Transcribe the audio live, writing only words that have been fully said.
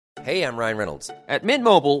Hey, I'm Ryan Reynolds. At Mint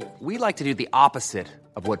Mobile, we like to do the opposite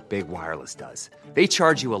of what Big Wireless does. They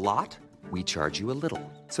charge you a lot, we charge you a little.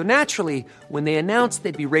 So naturally, when they announced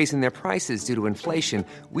they'd be raising their prices due to inflation,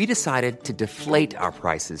 we decided to deflate our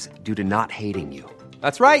prices due to not hating you.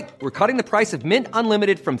 That's right. We're cutting the price of Mint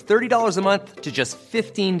Unlimited from $30 a month to just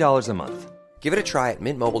 $15 a month. Give it a try at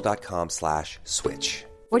mintmobile.com/switch.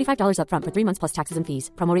 $45 up front for 3 months plus taxes and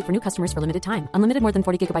fees. Promo rate for new customers for limited time. Unlimited more than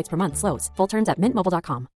 40 gigabytes per month. Slows full terms at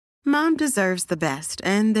mintmobile.com. Mom deserves the best,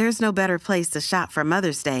 and there's no better place to shop for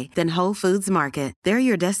Mother's Day than Whole Foods Market. They're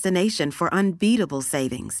your destination for unbeatable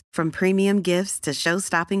savings, from premium gifts to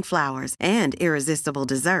show-stopping flowers and irresistible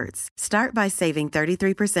desserts. Start by saving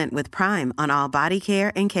 33% with Prime on all body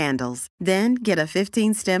care and candles. Then get a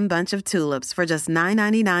 15-stem bunch of tulips for just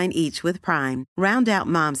 $9.99 each with Prime. Round out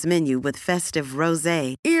Mom's menu with festive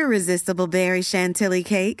rosé, irresistible berry chantilly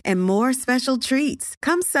cake, and more special treats.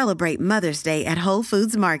 Come celebrate Mother's Day at Whole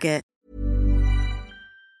Foods Market.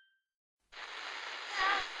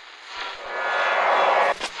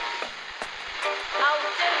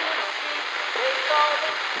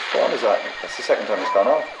 What is that? That's the second time it's gone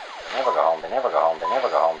off. They never go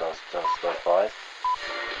home, those boys.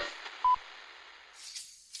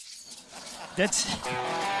 That's...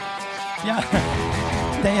 Yeah,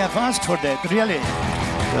 they have asked for that, really.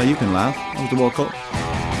 You can laugh. It was the World Cup.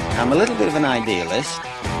 I'm a little bit of an idealist,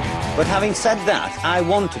 but having said that, I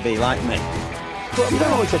want to be like me. You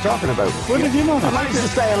don't know what you're talking about. What did you know? I managed to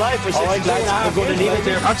stay alive for 6 years. I'm going to leave it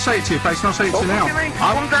there. I'd say it to your face, and I'll say it to you now.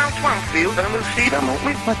 Come down Swanfield and we'll see them, won't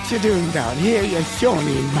we? What you doing down here, you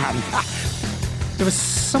shawny man? There was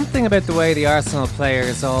something about the way the Arsenal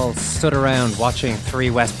players all stood around watching 3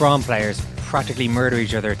 West Brom players practically murder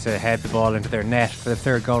each other to head the ball into their net for the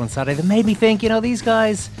third goal on Saturday that made me think, these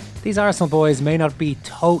guys, these Arsenal boys may not be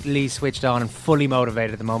totally switched on and fully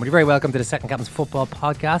motivated at the moment. You're very welcome to the Second Captain's Football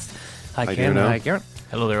Podcast. Hi Ken, hi Garrett.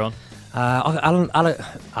 Hello there, Ron.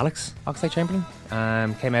 Alex Oxlade-Chamberlain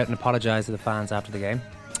came out and apologised to the fans after the game.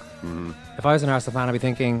 If I was an Arsenal fan, I'd be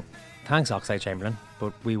thinking, thanks Oxlade-Chamberlain,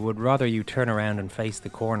 but we would rather you turn around and face the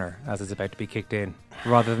corner as it's about to be kicked in,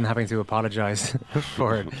 rather than having to apologise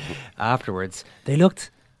for it afterwards. They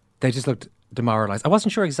just looked demoralised. I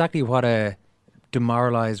wasn't sure exactly what a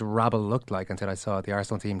demoralised rabble looked like until I saw the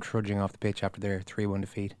Arsenal team trudging off the pitch after their 3-1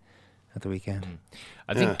 defeat at the weekend.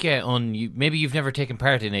 I think maybe you've never taken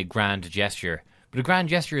part in a grand gesture, but a grand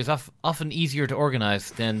gesture is often easier to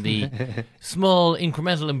organise than the small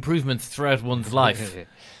incremental improvements throughout one's life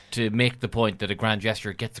to make the point that a grand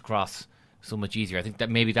gesture gets across so much easier. I think that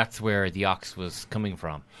maybe that's where the Ox was coming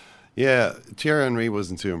from. Yeah, Thierry Henry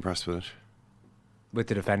wasn't too impressed with it. With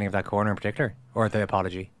the defending of that corner in particular, or the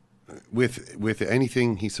apology? With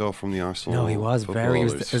anything he saw from the Arsenal. No, he was very. It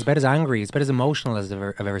was about as angry, it's about as emotional as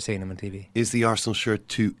I've ever seen him on TV. Is the Arsenal shirt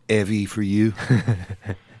too heavy for you?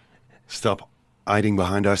 Stop hiding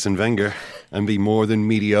behind Arsene Wenger and be more than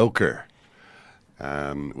mediocre.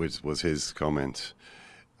 Which was his comment.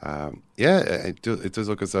 It does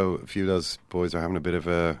look as though a few of those boys are having a bit of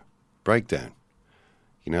a breakdown.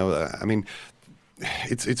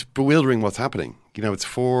 It's bewildering what's happening. It's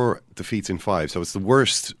 4 defeats in 5, so it's the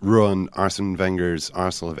worst run Arsene Wenger's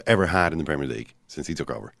Arsenal have ever had in the Premier League since he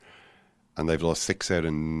took over. And they've lost 6 out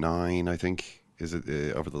of 9, I think,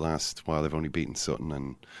 over the last while. They've only beaten Sutton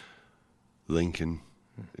and Lincoln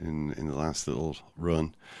in the last little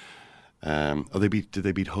run. Did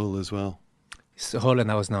they beat Hull as well? So Hull, and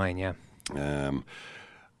that was 9, yeah.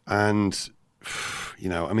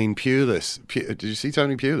 Pulis. Did you see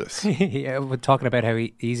Tony Pulis? Yeah, we're talking about how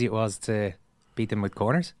easy it was to beat them with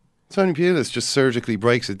corners. Tony Pulis just surgically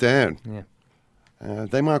breaks it down. Yeah.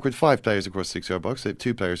 They mark with 5 players across the 6-yard box. They have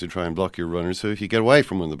 2 players to try and block your runners. So if you get away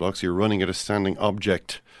from one of the blocks, you're running at a standing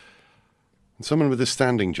object. And someone with a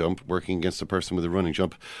standing jump working against a person with a running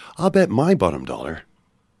jump, I'll bet my bottom dollar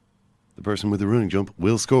the person with the running jump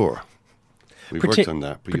will score. We've worked on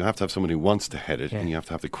that, but you have to have someone who wants to head it, and you have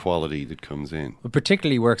to have the quality that comes in. It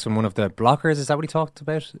particularly works when one of the blockers, is that what he talked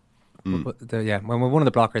about? When one of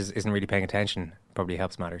the blockers isn't really paying attention, probably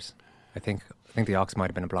helps matters. I think the Ox might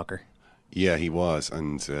have been a blocker. Yeah, he was,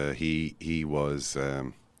 and he was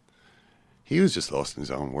just lost in his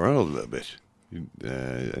own world a little bit.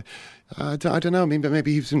 I don't know.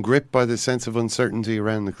 Maybe he was in grip by the sense of uncertainty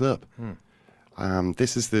around the club.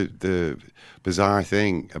 This is the bizarre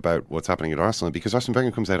thing about what's happening at Arsenal, because Arsene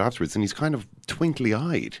Wenger comes out afterwards and he's kind of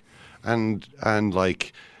twinkly-eyed and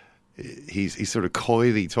like he's sort of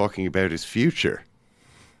coyly talking about his future,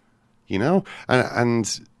 and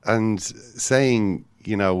saying,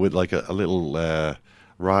 with like a little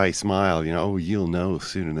wry smile, oh, you'll know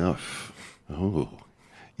soon enough. Oh,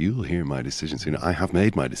 you'll hear my decision soon. I have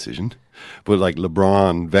made my decision. But like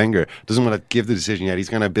LeBron, Wenger doesn't want to give the decision yet. He's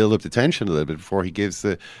going to build up the tension a little bit before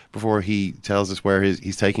he tells us where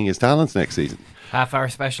he's taking his talents next season. Half-hour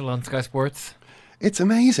special on Sky Sports. It's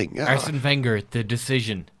amazing. Arsene Wenger, the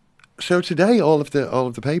decision. So today, all of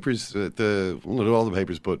the papers, not all the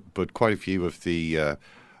papers, but quite a few of the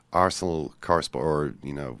Arsenal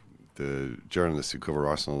correspondents, or the journalists who cover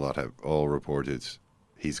Arsenal a lot, have all reported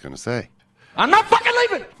he's going to stay. I'm not fucking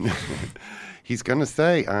leaving. He's going to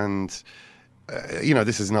stay, and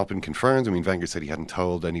this has not been confirmed. I mean, Wenger said he hadn't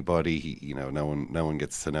told anybody. No one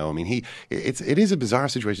gets to know. I mean, it is a bizarre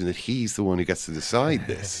situation that he's the one who gets to decide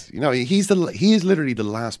this. He is literally the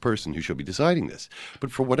last person who should be deciding this.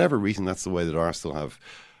 But for whatever reason, that's the way that Arsenal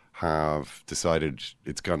have decided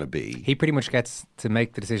it's going to be. He pretty much gets to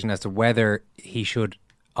make the decision as to whether he should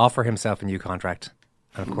offer himself a new contract,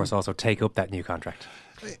 and of course also take up that new contract.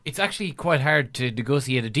 It's actually quite hard to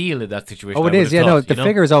negotiate a deal in that situation. Oh, it is. Yeah, no, the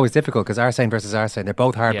figure is always difficult because Arsene versus Arsene, they're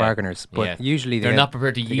both hard bargainers, but usually they're not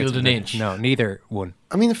prepared to yield an inch. No, neither one.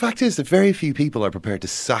 I mean, the fact is that very few people are prepared to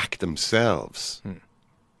sack themselves.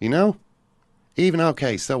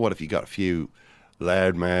 Even so what if you got a few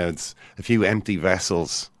loud mouths, a few empty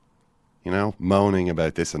vessels, moaning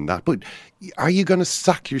about this and that? But are you going to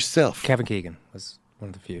sack yourself? Kevin Keegan was one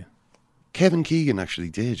of the few. Kevin Keegan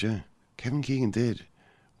actually did, yeah. Kevin Keegan did.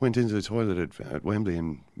 Went into the toilet at Wembley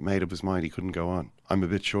and made up his mind he couldn't go on. I'm a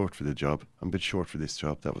bit short for the job. I'm a bit short for this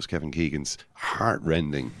job. That was Kevin Keegan's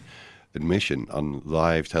heart-rending admission on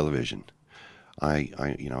live television. I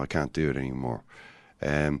can't do it anymore.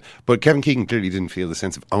 But Kevin Keegan clearly didn't feel the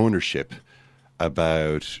sense of ownership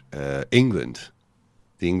about England,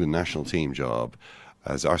 the England national team job,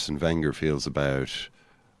 as Arsene Wenger feels about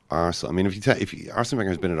Arsenal. I mean, if Arsene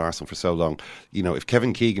Wenger has been at Arsenal for so long, if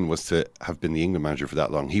Kevin Keegan was to have been the England manager for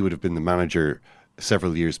that long, he would have been the manager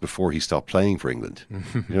several years before he stopped playing for England.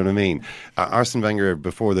 You know what I mean? Arsene Wenger,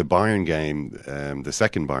 before the Bayern game, the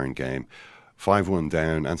second Bayern game, 5-1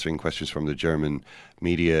 down, answering questions from the German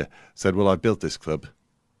media, said, well, I built this club.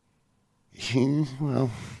 He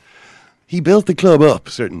built the club up,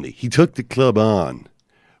 certainly. He took the club on.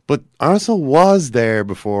 But Arsenal was there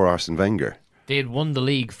before Arsene Wenger. They had won the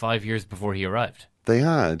league 5 years before he arrived. They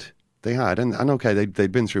had. And okay,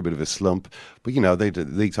 they'd been through a bit of a slump. But, they did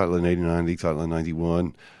the league title in 89, league title in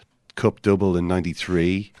 91, cup double in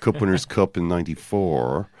 93, Cup Winners' Cup in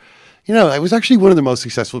 94. It was actually one of the most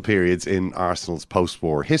successful periods in Arsenal's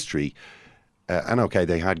post-war history. And okay,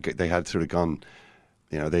 they had sort of gone,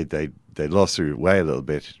 they lost their way a little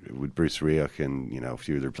bit with Bruce Rioch, and a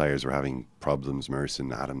few of their players were having problems,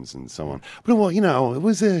 Merson, Adams, and so on. But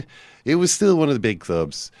it was still one of the big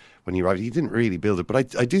clubs when he arrived. He didn't really build it,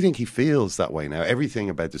 but I do think he feels that way now. Everything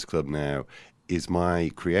about this club now is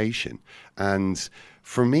my creation, and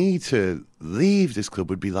for me to leave this club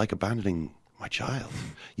would be like abandoning my child.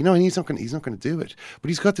 And he's not going to do it. But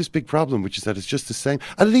he's got this big problem, which is that it's just the same.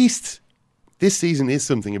 At least this season is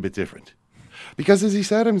something a bit different. Because as he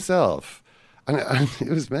said himself, and it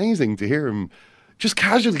was amazing to hear him just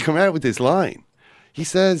casually come out with this line. He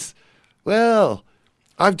says, well,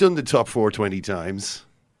 I've done the top 4 20 times,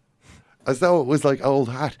 as though it was like old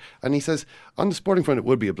hat. And he says, on the sporting front, it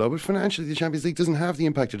would be a blow, but financially, the Champions League doesn't have the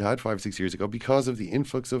impact it had 5 or 6 years ago because of the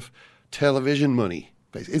influx of television money.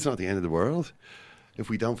 It's not the end of the world. If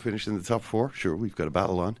we don't finish in the top 4, sure, we've got a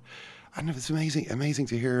battle on. And it was amazing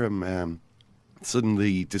to hear him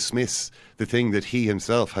suddenly dismiss the thing that he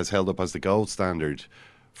himself has held up as the gold standard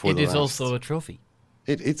for it is also a trophy.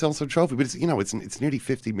 It's also a trophy, but it's nearly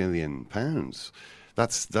 £50 million.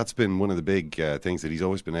 That's been one of the big things that he's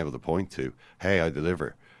always been able to point to. Hey, I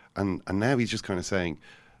deliver, and now he's just kind of saying,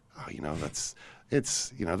 let's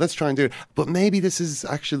try and do it. But maybe this is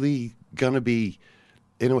actually going to be.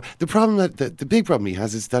 The problem the big problem he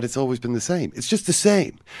has is that it's always been the same. It's just the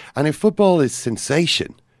same. And if football is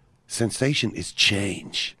sensation is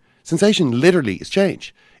change. Sensation literally is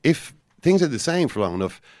change. If things are the same for long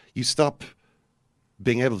enough, you stop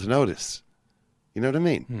being able to notice. You know what I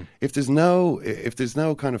mean? If there's no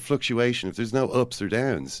kind of fluctuation, if there's no ups or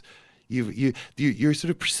downs, your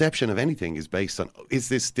sort of perception of anything is based on, is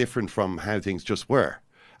this different from how things just were?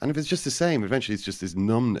 And if it's just the same, eventually it's just this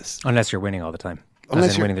numbness. Unless you're winning all the time.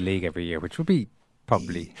 Unless you're winning the league every year, which would be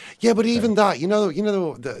probably. Yeah, but even that,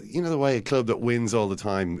 the way a club that wins all the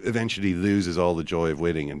time eventually loses all the joy of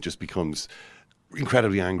winning and just becomes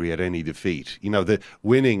incredibly angry at any defeat. The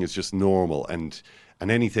winning is just normal, and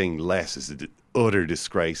anything less is an utter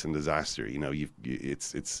disgrace and disaster.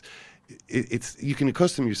 it's you can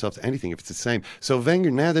accustom yourself to anything if it's the same. So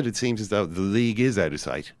Wenger, now that it seems as though the league is out of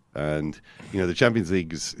sight, and the Champions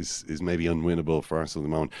League is maybe unwinnable for Arsenal at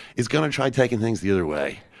the moment, is going to try taking things the other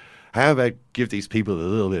way. How about give these people a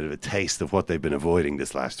little bit of a taste of what they've been avoiding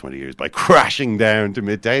this last 20 years by crashing down to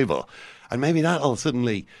mid-table, and maybe that'll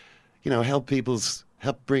suddenly, help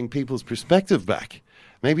bring people's perspective back.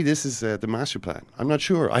 Maybe this is the master plan. I'm not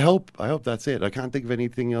sure. I hope that's it. I can't think of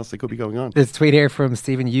anything else that could be going on. There's a tweet here from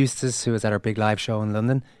Stephen Eustace, who was at our big live show in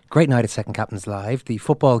London. Great night at Second Captains Live. The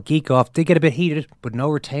football geek-off did get a bit heated, but no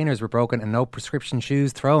retainers were broken and no prescription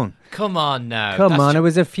shoes thrown. Come on now. Come on. It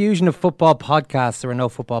was a fusion of football podcasts. There were no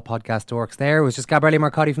football podcast dorks there. It was just Gabriele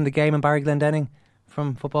Marcotti from The Game and Barry Glendenning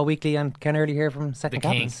from Football Weekly and Ken Early here from Second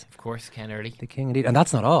Captains. The King, of course, Ken Early. The King, indeed. And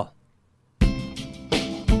that's not all.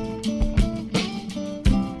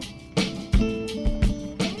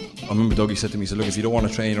 I remember Dougie said to me, he said, look, if you don't want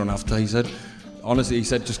to train, you don't have to. He said, honestly, he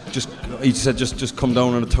said, just come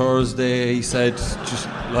down on a Thursday. He said, just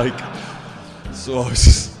like, so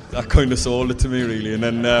that kind of sold it to me really.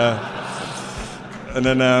 And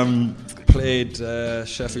then played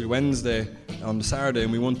Sheffield Wednesday on the Saturday,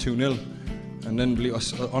 and we won 2-0. And then,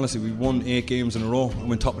 honestly, we won 8 games in a row and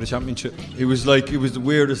went top of the championship. It was the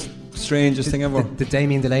weirdest, strangest thing ever. The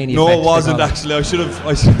Damien Delaney. No, it wasn't actually. I should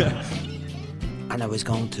have. And I was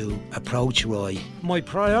going to approach Roy. My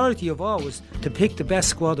priority of all was to pick the best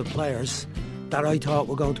squad of players that I thought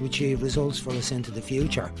were going to achieve results for us into the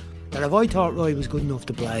future. That if I thought Roy was good enough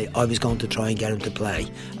to play, I was going to try and get him to play.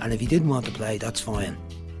 And if he didn't want to play, that's fine.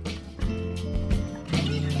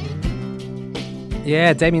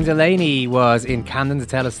 Yeah, Damien Delaney was in Camden to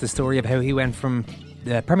tell us the story of how he went from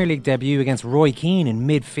the Premier League debut against Roy Keane in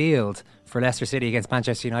midfield for Leicester City against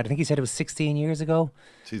Manchester United. I think he said it was 16 years ago.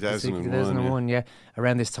 2001, yeah.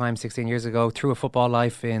 Around this time, 16 years ago, through a football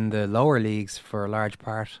life in the lower leagues for a large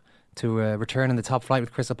part, to return in the top flight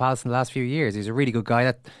with Crystal Palace in the last few years. He's a really good guy.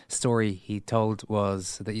 That story he told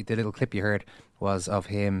was, the little clip you heard, was of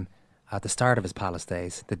him at the start of his Palace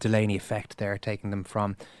days. The Delaney effect there, taking them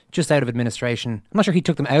from just out of administration. I'm not sure he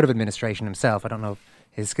took them out of administration himself. I don't know if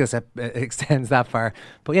his skill set extends that far.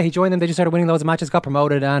 But yeah, he joined them. They just started winning loads of matches, got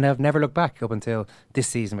promoted, and have never looked back up until this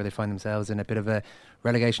season, where they find themselves in a bit of a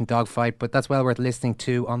relegation dogfight. But that's well worth listening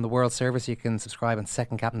to on the World Service. You can subscribe on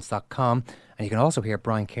secondcaptains.com, and you can also hear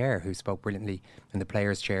Brian Kerr, who spoke brilliantly in the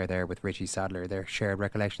players' chair there with Richie Sadler. Their shared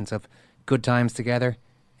recollections of good times together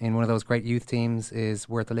in one of those great youth teams is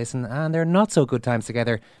worth a listen, and their not so good times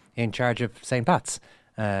together in charge of St. Pat's.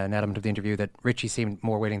 An element of the interview that Richie seemed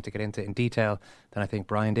more willing to get into in detail than I think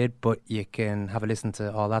Brian did, but you can have a listen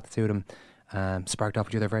to all that. The two of them sparked off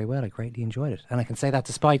each other very well. I greatly enjoyed it, and I can say that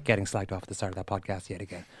despite getting slagged off at the start of that podcast yet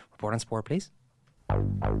again. Report on sport, please.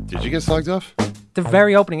 Did you get slagged off? The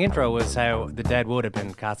very opening intro was how the dead wood had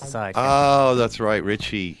been cast aside. Oh, that's right,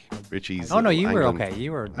 Richie's. Oh no, you were okay.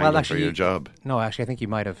 You were well, actually for your job. No, actually, I think you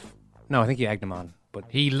might have. No, I think you egged him on. But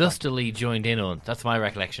he lustily joined in on. That's my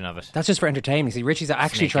recollection of it. That's just for entertainment. See, Richie's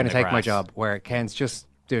actually trying to take my job, where Ken's just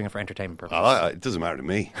doing it for entertainment purposes. Oh, it doesn't matter to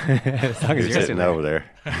me. As long as you're sitting over there.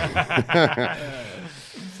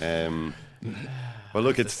 Well,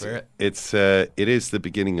 look, it is the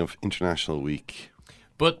beginning of International Week,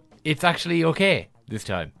 but it's actually okay this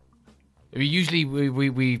time. Usually,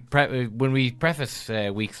 when we preface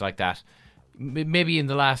weeks like that, maybe in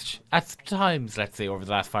the last, at times, let's say over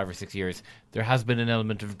the last 5 or 6 years, there has been an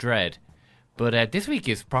element of dread. But this week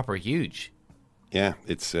is proper huge. Yeah,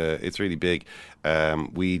 it's really big.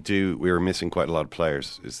 We were missing quite a lot of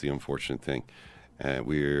players, is the unfortunate thing.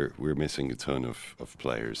 We're missing a ton of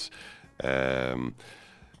players. From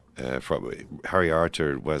Harry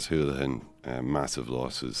Arter, Wes Hoolahan, massive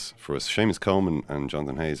losses for us. Seamus Coleman and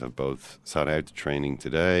Jonathan Hayes have both sat out training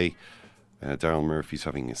today. Daryl Murphy's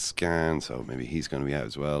having a scan, so maybe he's going to be out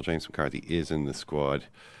as well. James McCarthy is in the squad,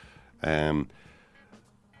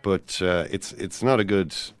 but it's not a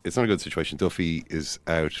good situation. Duffy is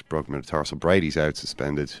out, broken metatarsal. Brady's out,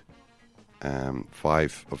 suspended.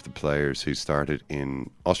 5 of the players who started in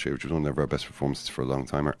Austria, which was one of our best performances for a long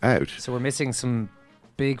time, are out. So we're missing some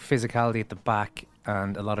big physicality at the back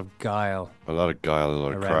and a lot of guile. A lot of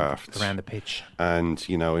craft around the pitch. And,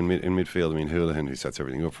 in midfield, I mean, Hoolahan, who sets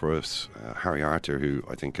everything up for us. Harry Arter, who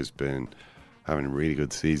I think has been having a really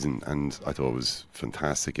good season and I thought was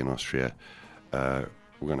fantastic in Austria. We're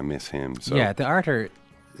going to miss him. So. Yeah, the Arter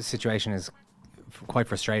situation is quite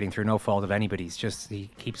frustrating through no fault of anybody's. Just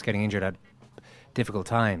he keeps getting injured at difficult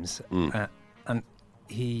times. And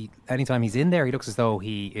anytime he's in there, he looks as though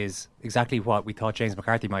he is exactly what we thought James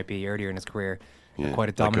McCarthy might be earlier in his career. Yeah, quite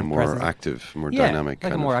a dominant like a more presence. Active, more dynamic.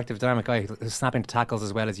 Like a more active, dynamic guy, snapping tackles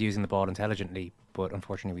as well as using the ball intelligently. but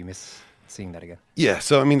unfortunately we miss seeing that again. Yeah,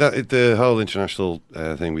 so I mean, the whole international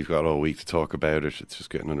thing, we've got all week to talk about it. It's just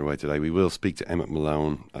getting underway today. We will speak to Emmett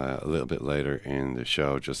Malone a little bit later in the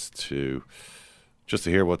show, just to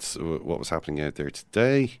hear what was happening out there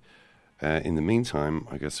today. In the meantime,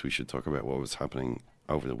 I guess we should talk about what was happening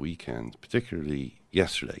over the weekend, particularly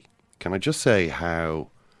yesterday. Can I just say how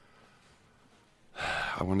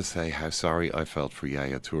sorry I felt for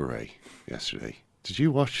Yaya Toure yesterday. Did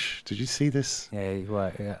you see this? Yeah,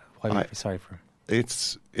 why would you be sorry for him?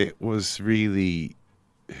 It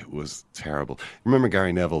was terrible. Remember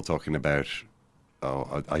Gary Neville talking about,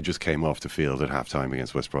 I just came off the field at halftime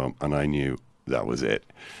against West Brom and I knew that was it.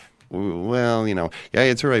 Well,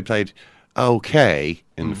 Yaya Toure played okay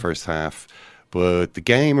in the first half, but the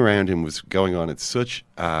game around him was going on at such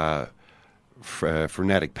a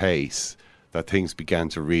frenetic pace that things began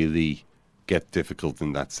to really get difficult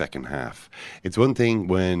in that second half. It's one thing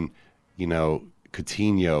when,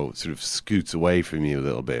 Coutinho sort of scoots away from you a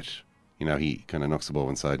little bit. He kind of knocks the ball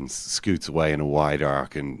inside and scoots away in a wide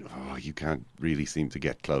arc and you can't really seem to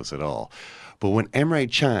get close at all. But when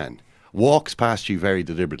Emre Can walks past you very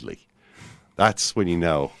deliberately, that's when you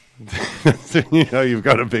know. You've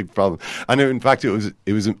got a big problem. And in fact, it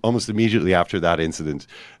was almost immediately after that incident,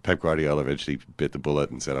 Pep Guardiola eventually bit the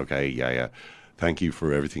bullet and said, okay, yeah, thank you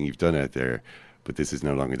for everything you've done out there, but this is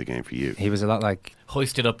no longer the game for you. He was a lot like...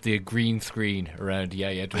 Hoisted up the green screen around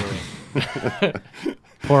Yaya Toure.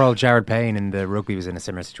 Poor old Jared Payne in the rugby was in a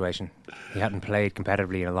similar situation. He hadn't played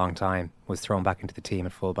competitively in a long time, was thrown back into the team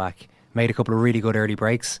at full back, made a couple of really good early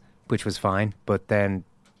breaks, which was fine, but then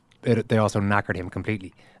they also knackered him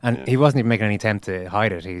completely. And he wasn't even making any attempt to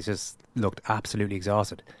hide it. He just looked absolutely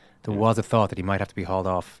exhausted. There was a thought that he might have to be hauled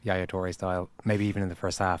off Yaya Toure style, maybe even in the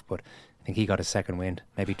first half, but I think he got his second wind.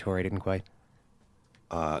 Maybe Toure didn't quite.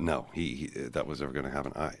 No, he that was never going to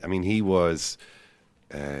happen. I mean, he was...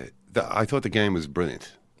 I thought the game was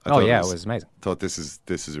brilliant. It was amazing. I thought this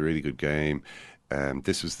is a really good game.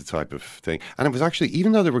 This was the type of thing. And it was actually,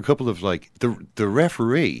 even though there were a couple of, the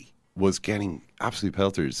referee was getting absolute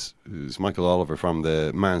pelters. It was Michael Oliver from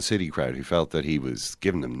the Man City crowd who felt that he was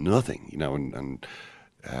giving them nothing, and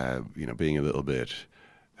being a little bit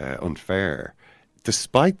unfair.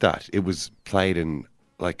 Despite that, it was played in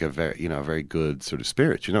a very good sort of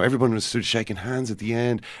spirit. Everyone was sort of shaking hands at the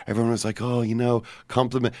end. Everyone was like,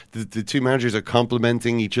 compliment. The two managers are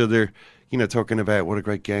complimenting each other, talking about what a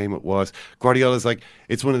great game it was. Guardiola's like,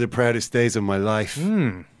 it's one of the proudest days of my life.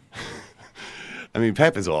 I mean,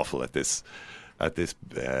 Pep is awful at this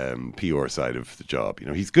PR side of the job.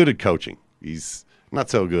 He's good at coaching. He's not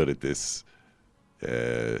so good at this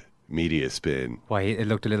media spin. Why, it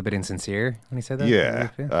looked a little bit insincere when he said that? Yeah,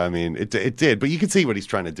 I mean, it did, but you can see what he's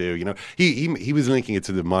trying to do. He was linking it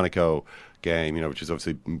to the Monaco game, which is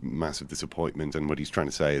obviously massive disappointment. And what he's trying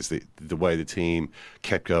to say is the way the team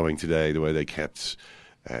kept going today, the way they kept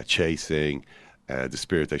chasing. The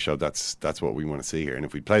spirit they showed, that's what we want to see here. And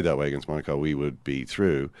if we played that way against Monaco, we would be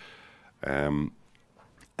through. But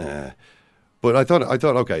I thought,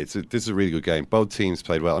 okay, this is a really good game. Both teams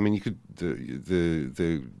played well. I mean,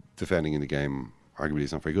 the defending in the game arguably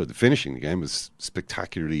is not very good. The finishing in the game was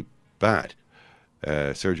spectacularly bad.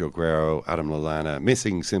 Sergio Aguero, Adam Lallana,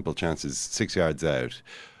 missing simple chances 6 yards out.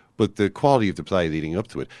 But the quality of the play leading up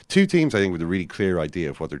to it. Two teams, I think, with a really clear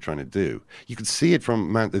idea of what they're trying to do. You could see it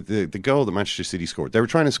from the goal that Manchester City scored. They were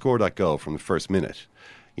trying to score that goal from the first minute.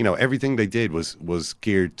 Everything they did was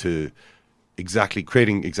geared to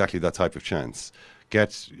creating exactly that type of chance.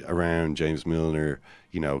 Get around James Milner,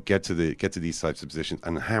 get to these types of positions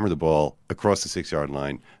and hammer the ball across the 6 yard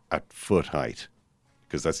line at foot height.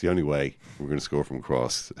 Because that's the only way we're going to score from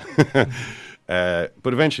across. But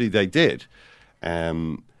eventually they did. I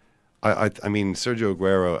mean, Sergio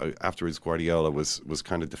Aguero, afterwards Guardiola was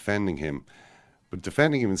kind of defending him, but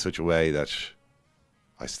defending him in such a way that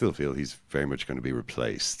I still feel he's very much going to be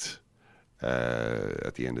replaced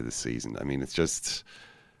at the end of the season. I mean, it's just...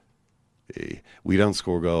 we don't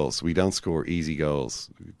score goals. We don't score easy goals.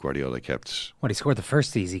 Guardiola kept... Well, he scored the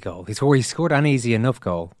first easy goal. He scored an easy enough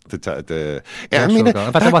goal. I mean, in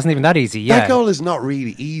fact, that wasn't even that easy. Yeah, that goal is not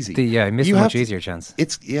really easy. He missed a much easier chance.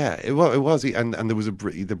 It was, and there was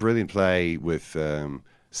the brilliant play with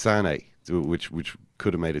Sané, which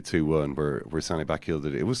could have made it 2-1, where Sané backheeled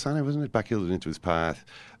it. It was Sané, wasn't it? Backheeled it into his path,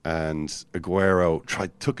 and Aguero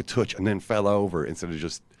took a touch and then fell over instead of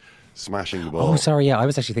just smashing the ball. Oh, sorry, yeah. I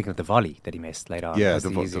was actually thinking of the volley that he missed late on. Yeah,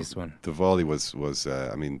 the easiest one. The volley was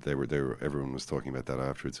I mean, they were everyone was talking about that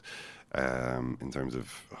afterwards, in terms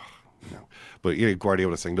of, But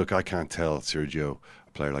Guardiola saying, look, I can't tell Sergio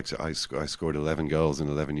a player like I scored 11 goals in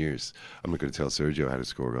 11 years. I'm not going to tell Sergio how to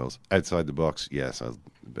score goals. Outside the box, yes, I'll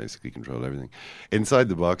basically control everything. Inside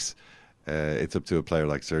the box, it's up to a player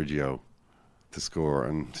like Sergio to score.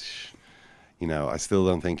 And, I still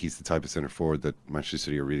don't think he's the type of centre forward that Manchester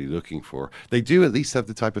City are really looking for. They do at least have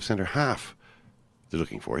the type of centre half they're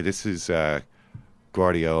looking for. This is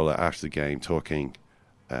Guardiola after the game talking.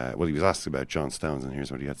 He was asked about John Stones, and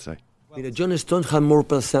here's what he had to say. John Stones had more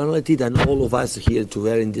personality than all of us here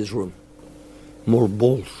together in this room. More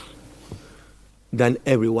balls than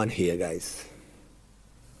everyone here, guys.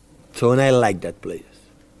 So, and I like that player.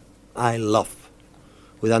 I love.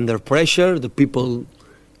 With under pressure, the people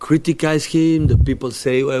criticize him, the people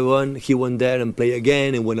say, well, he went there and play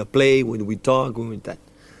again, and when I play, when we talk, when we that.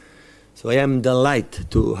 So I am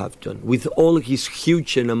delighted to have John. With all his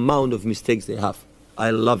huge and amount of mistakes they have, I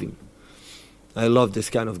love him. I love this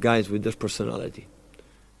kind of guys with this personality.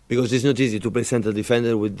 Because it's not easy to play central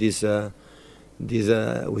defender with this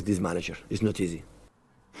manager. It's not easy.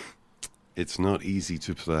 It's not easy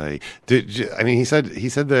to play. He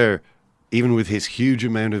said there, even with his huge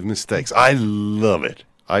amount of mistakes. I love it.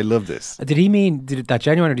 I love this. Did he mean that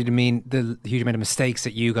genuine, or did he mean the huge amount of mistakes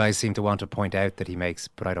that you guys seem to want to point out that he makes?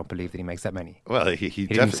 But I don't believe that he makes that many. Well, he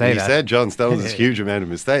definitely said John Stones has a huge amount of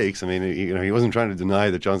mistakes. I mean, he wasn't trying to deny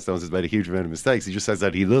that John Stones has made a huge amount of mistakes. He just says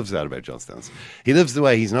that he loves that about John Stones. He loves the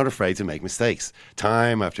way he's not afraid to make mistakes,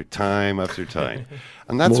 time after time after time,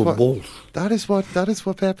 and that's that is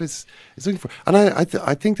what Pep is looking for. And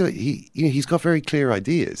I think that he's got very clear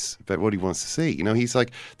ideas about what he wants to see. He's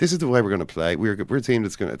like, this is the way we're going to play. We're a team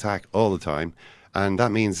that's going to attack all the time, and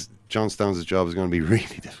that means John Stones' job is going to be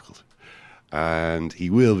really difficult, and he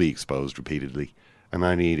will be exposed repeatedly. And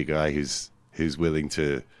I need a guy who's willing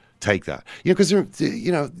to take that. Because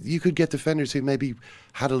you could get defenders who maybe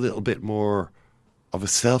had a little bit more of a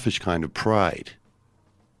selfish kind of pride,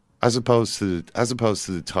 as opposed to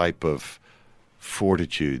the type of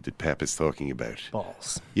fortitude that Pep is talking about.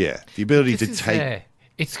 Balls. Yeah, the ability to take.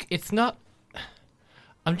 It's not.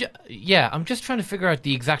 I'm just trying to figure out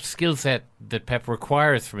the exact skill set that Pep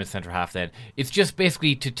requires from his centre half. Then it's just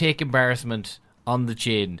basically to take embarrassment on the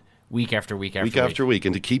chin week after week after week,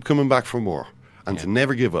 and to keep coming back for more, and to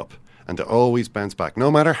never give up, and to always bounce back,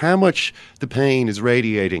 no matter how much the pain is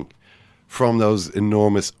radiating from those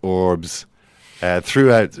enormous orbs up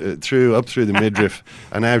through the midriff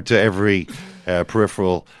and out to every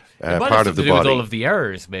peripheral part of the body. With all of the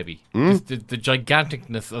errors, maybe the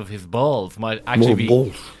giganticness of his balls might actually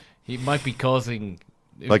be. He might be causing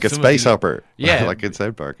like a space hopper, like in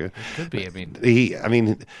South Park. It could be.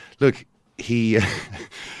 Look, he. How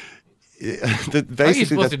are you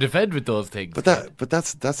supposed to defend with those things? But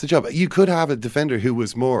that's the job. You could have a defender who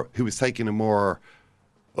was taking a more.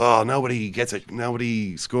 Oh, nobody gets it.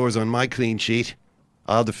 Nobody scores on my clean sheet.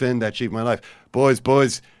 I'll defend that sheet of my life. Boys,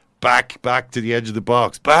 back to the edge of the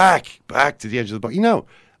box. Back to the edge of the box.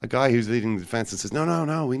 A guy who's leading the defence and says,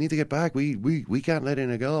 no, we need to get back. We can't let in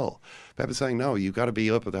a goal. Pep is saying, no, you've got to be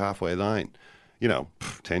up at the halfway line. 10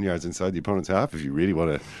 yards inside the opponent's half if you really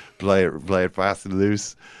want to play it fast and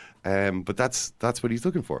loose. But that's what he's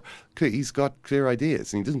looking for. He's got clear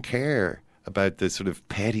ideas, and he doesn't care about the sort of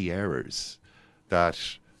petty errors that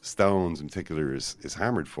Stones in particular is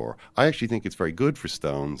hammered for. I actually think it's very good for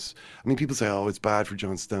Stones. I mean, people say, oh, it's bad for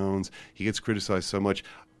John Stones. He gets criticised so much.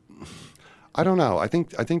 I don't know. I think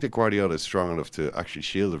that Guardiola is strong enough to actually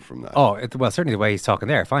shield him from that. Oh, well, certainly the way he's talking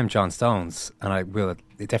there. If I'm John Stones, and I will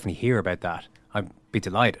definitely hear about that, I'd be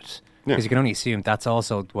delighted. Because you can only assume that's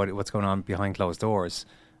also what's going on behind closed doors.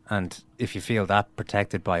 And if you feel that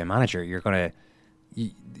protected by a manager, you've got a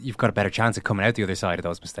better chance of coming out the other side of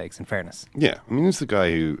those mistakes, in fairness. Yeah, I mean, it's the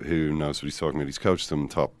guy who knows what he's talking about. He's coached some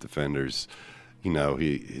top defenders. I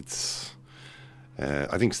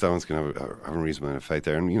think Stones can have a reasonable amount of faith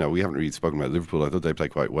there. And, we haven't really spoken about Liverpool. I thought they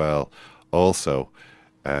played quite well. Also,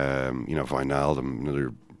 Wijnaldum,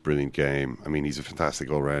 another brilliant game. I mean, he's a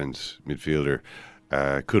fantastic all-round midfielder.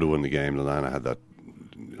 Could have won the game. Lallana had that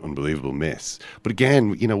unbelievable miss. But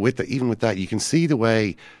again, even with that, you can see the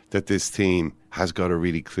way that this team has got a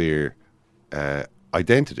really clear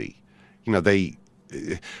identity.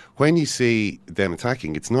 When you see them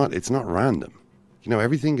attacking, it's not random.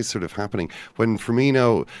 Everything is sort of happening. When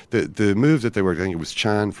Firmino, the move that they were, I think it was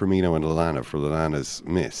Chan, Firmino and Lallana for Lallana's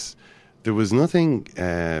miss, there was nothing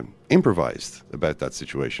improvised about that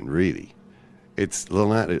situation, really. It's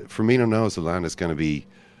Lallana. Firmino knows Lallana's going to be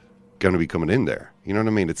coming in there. You know what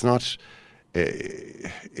I mean? It's not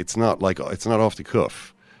off the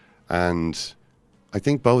cuff. And I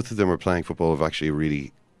think both of them are playing football of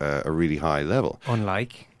actually a really high level.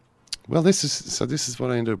 Unlike? Well, this is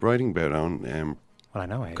what I ended up writing about on. Well, I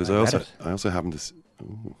know. Because I also happened to...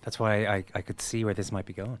 That's why I could see where this might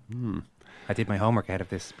be going. I did my homework ahead of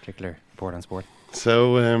this particular report on sport.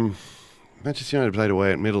 So, Manchester United played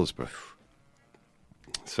away at Middlesbrough.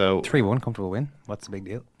 So 3-1, comfortable win. What's the big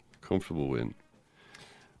deal? Comfortable win.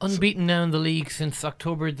 Unbeaten now in the league since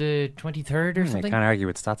October the 23rd or something? You can't argue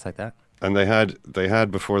with stats like that. And they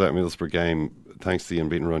had before that Middlesbrough game, thanks to the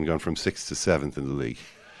unbeaten run, gone from 6th to 7th in the league.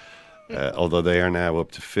 Although they are now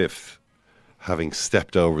up to 5th, having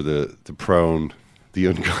stepped over the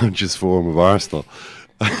unconscious form of Arsenal.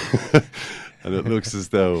 And it looks as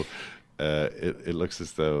though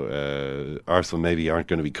Arsenal maybe aren't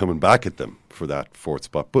going to be coming back at them for that 4th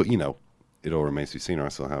spot. But it all remains to be seen.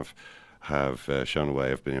 Arsenal have shown a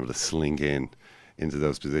way of being able to slink into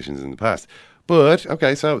those positions in the past. But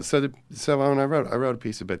okay, so when I wrote a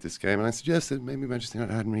piece about this game, and I suggested maybe Manchester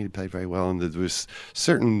United hadn't really played very well, and there was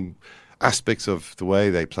certain aspects of the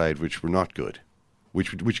way they played which were not good,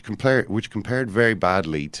 which compared very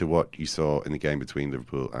badly to what you saw in the game between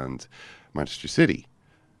Liverpool and Manchester City.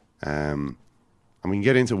 And we can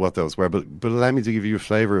get into what those were, but allow me to give you a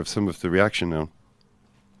flavour of some of the reaction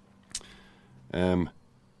now.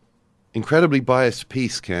 Incredibly biased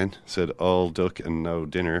piece, Ken, said all duck and no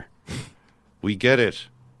dinner. We get it.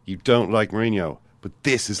 You don't like Mourinho, but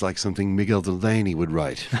this is like something Miguel Delaney would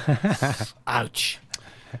write. Ouch.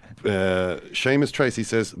 Seamus Tracy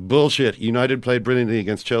says, bullshit. United played brilliantly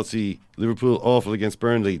against Chelsea. Liverpool awful against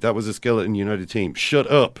Burnley. That was a skeleton United team. Shut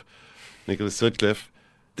up. Nicholas Sutcliffe,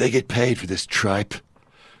 they get paid for this tripe.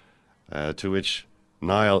 To which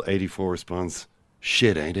Niall 84 responds,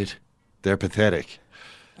 shit, ain't it? They're pathetic.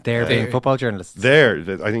 They're being football journalists.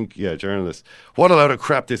 Journalists. What a load of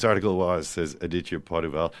crap this article was, says Aditya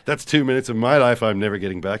Poduval. That's 2 minutes of my life I'm never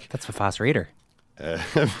getting back. That's a fast reader.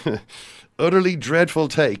 Utterly dreadful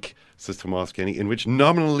take, says Tomas Kenny, in which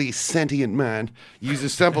nominally sentient man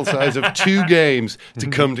uses sample size of 2 games to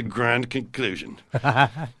come to grand conclusion.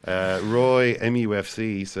 Roy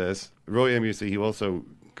MUFC says, he also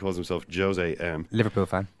calls himself Jose M. Liverpool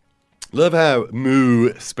fan. Love how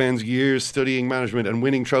Moo spends years studying management and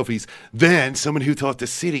winning trophies. Then someone who thought the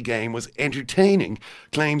City game was entertaining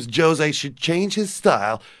claims Jose should change his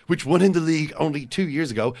style, which won him the league only 2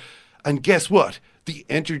 years ago. And guess what? The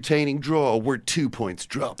entertaining draw were 2 points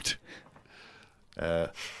dropped.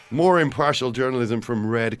 More impartial journalism from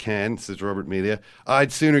Red Ken, says Robert Melia.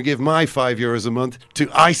 I'd sooner give my €5 a month to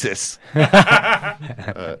ISIS.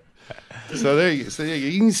 So there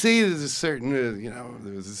you can see there's a certain,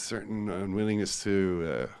 there's a certain unwillingness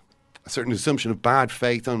to, a certain assumption of bad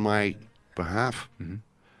faith on my behalf. Mm-hmm.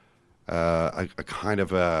 A kind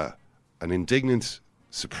of an indignant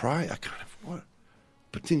surprise. What?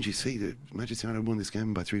 But didn't you see that Manchester United won this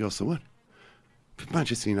game by 3-1? But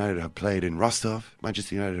Manchester United have played in Rostov.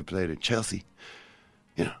 Manchester United have played in Chelsea.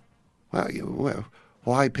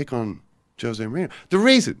 Why pick on Jose Mourinho? The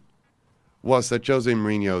reason was that Jose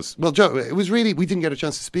Mourinho's... Well, it was really... We didn't get a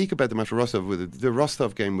chance to speak about the match with Rostov. The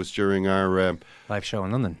Rostov game was during our... live show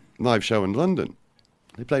in London.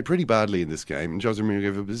 They played pretty badly in this game, and Jose Mourinho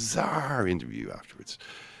gave a bizarre interview afterwards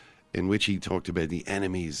in which he talked about the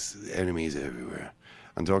enemies everywhere,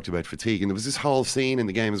 and talked about fatigue. And there was this whole scene in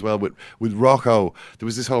the game as well with Rocco. There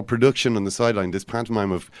was this whole production on the sideline, this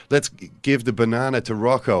pantomime of, let's give the banana to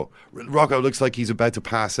Rocco. Rocco looks like he's about to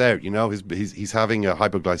pass out, he's having a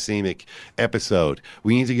hypoglycemic episode.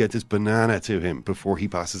 We need to get this banana to him before he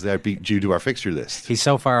passes out due to our fixture list. He's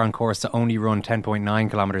so far on course to only run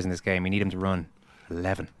 10.9 kilometres in this game. We need him to run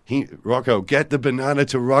 11. Rocco, get the banana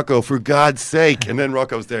to Rocco, for God's sake. And then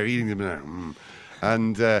Rocco's there eating the banana.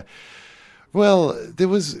 And... well, there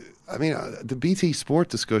was, the BT Sport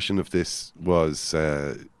discussion of this was,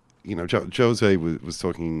 Jose was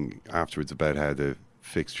talking afterwards about how the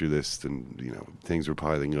fixture list and, things were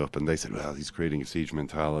piling up. And they said, well, he's creating a siege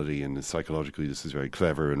mentality and psychologically this is very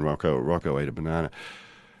clever. And Rocco ate a banana.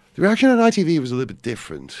 The reaction on ITV was a little bit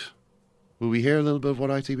different. Will we hear a little bit of what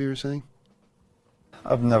ITV were saying?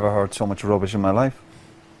 I've never heard so much rubbish in my life.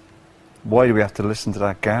 Why do we have to listen to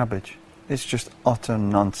that garbage? It's just utter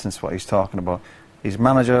nonsense what he's talking about. He's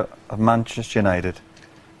manager of Manchester United,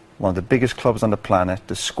 one of the biggest clubs on the planet.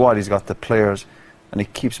 The squad he's got, the players, and he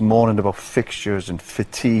keeps moaning about fixtures and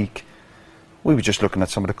fatigue. We were just looking at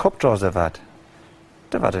some of the cup draws they've had.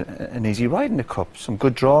 They've had an easy ride in the cup. Some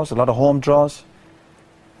good draws, a lot of home draws.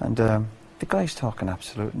 And the guy's talking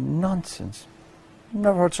absolute nonsense.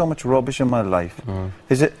 Never heard so much rubbish in my life.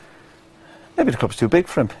 Is it... Maybe the club's too big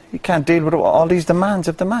for him. He can't deal with all these demands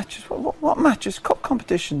of the matches. What matches? Cup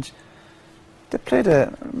competitions. They played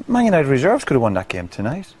Man United reserves could have won that game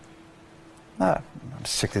tonight. I'm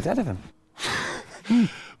sick to death of him.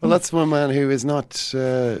 Well, that's one man who is not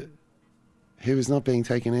being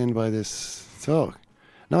taken in by this talk.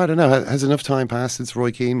 No, I don't know. Has enough time passed since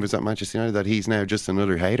Roy Keane was at Manchester United that he's now just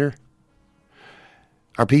another hater?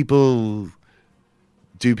 Do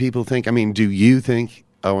people think, do you think,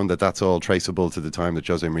 Owen, that's all traceable to the time that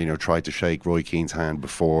Jose Mourinho tried to shake Roy Keane's hand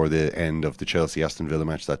before the end of the Chelsea-Aston Villa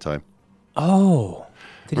match that time? Oh.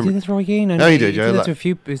 Did he do this, Roy Keane? No, he did, yeah.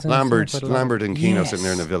 Lambert and Keane are sitting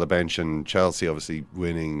there in the Villa bench and Chelsea obviously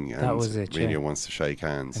winning, and that was it, Mourinho wants to shake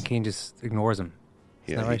hands. And Keane just ignores him.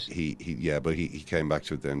 Yeah, right? he came back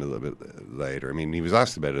to it then a little bit later. He was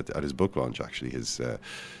asked about it at his book launch, actually, his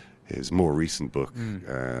more recent book.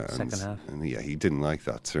 Second half. And yeah, he didn't like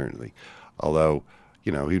that, certainly. Although,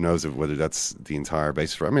 who knows whether that's the entire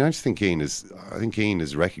basis for it. I just think Keane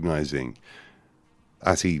is recognising,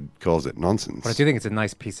 as he calls it, nonsense. But I do think it's a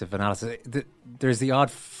nice piece of analysis. There's the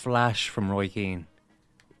odd flash from Roy Keane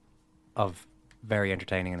of very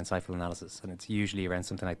entertaining and insightful analysis, and it's usually around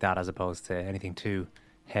something like that as opposed to anything too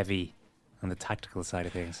heavy on the tactical side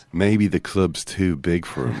of things. Maybe the club's too big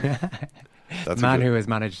for him. That's man who has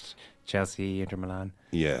managed Chelsea, Inter Milan,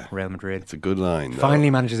 Real Madrid. It's a good line. Finally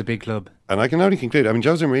manages a big club. And I can only conclude,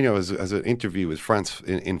 Jose Mourinho has an interview with France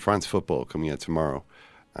in France Football coming out tomorrow.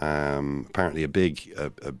 Apparently a big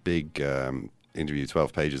interview,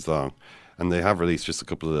 12 pages long, and they have released just a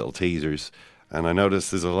couple of little teasers. And I noticed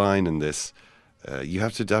there's a line in this: you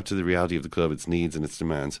have to adapt to the reality of the club, its needs and its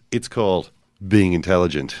demands. It's called being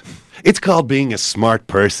intelligent. It's called being a smart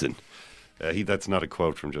person. That's not a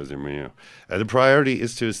quote from Jose Mourinho. The priority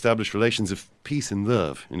is to establish relations of peace and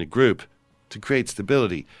love in a group to create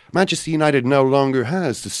stability. Manchester United no longer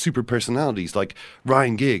has the super personalities like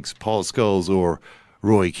Ryan Giggs, Paul Scholes or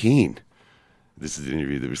Roy Keane. This is an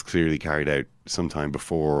interview that was clearly carried out sometime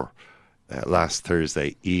before last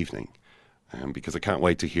Thursday evening, because I can't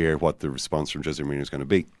wait to hear what the response from Jose Mourinho is going to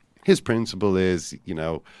be. His principle is,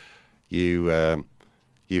 you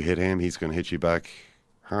hit him, he's going to hit you back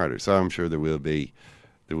harder. So I'm sure there will be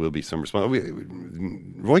some response.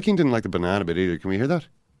 Roy Keane didn't like the banana bit either. Can we hear that?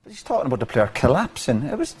 He's talking about the player collapsing.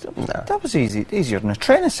 That was easier than a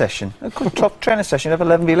training session. A good tough training session. You have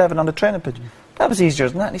 11v11 on the training pitch. That was easier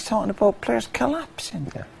than that. And he's talking about players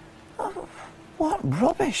collapsing. Yeah. Oh, what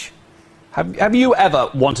rubbish! Have you ever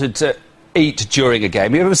wanted to eat during a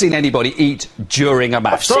game? Have you ever seen anybody eat during a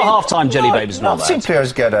match? Not half-time jelly babies and all that. I've seen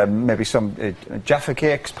players get maybe some Jaffa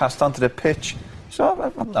cakes passed onto the pitch.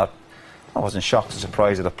 So I wasn't shocked or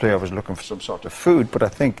surprised that a player was looking for some sort of food, but I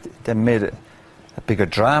think they made it a bigger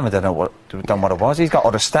drama than what it was. He's got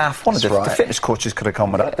other staff. One of the fitness coaches could have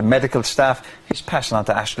come with that. The medical staff. He's passing on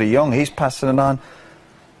to Ashley Young. He's passing it on.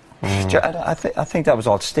 I think that was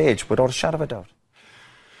all staged without a shadow of a doubt.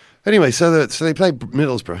 Anyway, so they played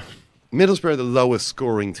Middlesbrough. Middlesbrough are the lowest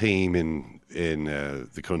scoring team in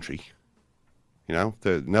the country.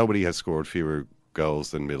 Nobody has scored fewer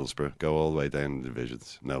goals than Middlesbrough. Go all the way down the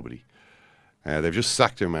divisions. Nobody. They've just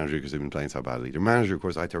sacked their manager because they've been playing so badly. Their manager, of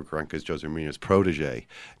course, Aitor Karanka, is Jose Mourinho's protege.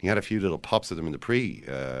 He had a few little pops at them in the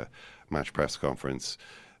pre-match press conference.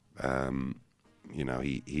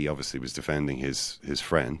 He obviously was defending his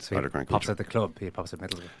friend. So Aitor Karanka pops at the club. He pops at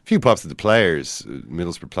Middlesbrough. A few pops at the players,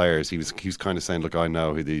 Middlesbrough players. He was kind of saying, "Look, I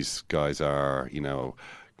know who these guys are.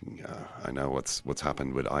 I know what's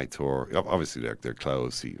happened with Aitor. Obviously, they're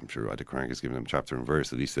close. I'm sure Aitor Karanka's given them chapter and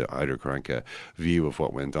verse, at least the Aitor Karanka view of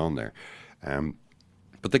what went on there.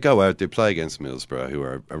 But they go out, they play against Middlesbrough, who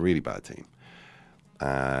are a really bad team.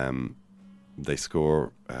 They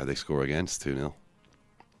score against 2-0.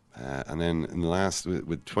 And then in the last,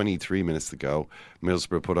 with 23 minutes to go,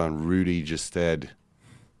 Middlesbrough put on Rudy Gested,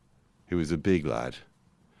 who is a big lad.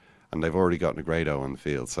 And they've already got Negredo on the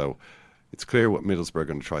field. So it's clear what Middlesbrough are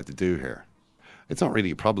going to try to do here. It's not really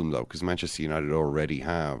a problem, though, because Manchester United already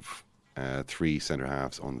have 3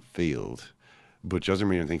 centre-halves on the field. But Jose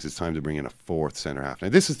Mourinho thinks it's time to bring in a 4th centre-half. Now,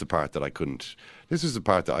 this is the part that I couldn't... This is the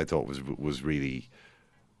part that I thought was really...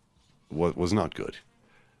 was not good.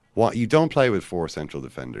 You don't play with 4 central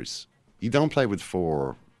defenders. You don't play with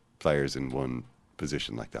 4 players in one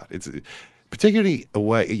position like that. It's particularly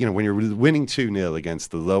away, when you're winning 2-0 against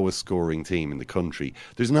the lowest scoring team in the country,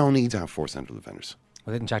 there's no need to have 4 central defenders.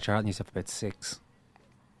 Well, didn't Jack Charlton used to have about 6?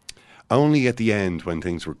 Only at the end when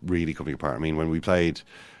things were really coming apart. When we played...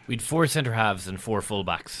 We'd 4 centre halves and 4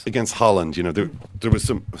 fullbacks against Holland. There was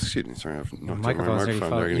some. Excuse me, sorry, I've knocked out my microphone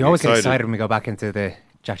there. You always get excited when we go back into the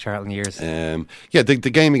Jack Charlton years. The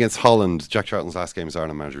game against Holland, Jack Charlton's last game as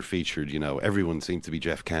Ireland manager, featured. Everyone seemed to be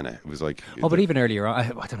Jeff Kenna. It was like. But even earlier on,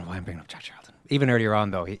 I don't know why I'm bringing up Jack Charlton. Even earlier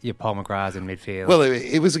on, though, you had Paul McGrath in midfield. Well,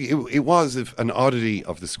 it was an oddity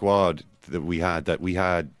of the squad that we had.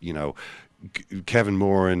 Kevin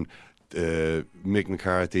Moran, Mick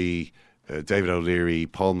McCarthy, David O'Leary,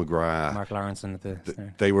 Paul McGrath, Mark Lawrence, and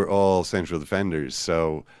they were all central defenders.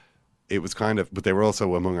 So it was but they were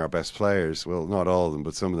also among our best players. Well, not all of them,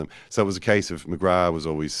 but some of them. So it was a case of McGrath was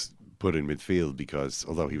always put in midfield because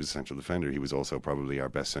although he was a central defender, he was also probably our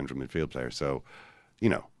best central midfield player. So,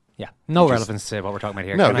 Yeah, no relevance to what we're talking about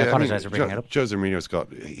here. I apologise for bringing it up? Jose Mourinho's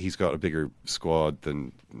got a bigger squad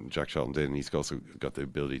than Jack Charlton did, and he's also got the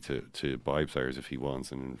ability to buy players if he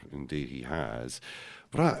wants, and indeed he has.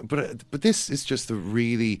 But this is just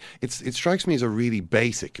it strikes me as a really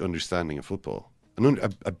basic understanding of football,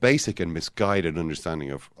 a basic and misguided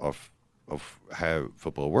understanding of how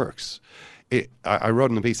football works. I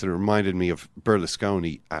wrote in the piece that it reminded me of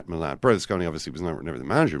Berlusconi at Milan. Berlusconi obviously was never the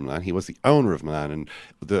manager of Milan. He was the owner of Milan, and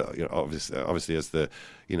obviously as the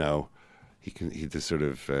he's the sort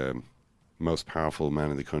of most powerful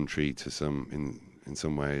man in the country in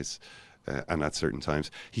some ways, and at certain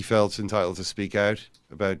times he felt entitled to speak out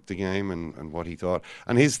about the game and what he thought.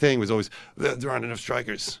 And his thing was always, there aren't enough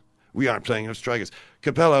strikers. We aren't playing enough strikers.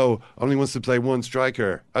 Capello only wants to play one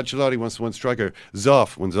striker. Ancelotti wants one striker.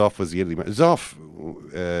 Zoff, when Zoff was the Italy man, Zoff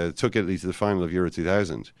took Italy to the final of Euro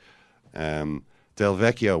 2000. Del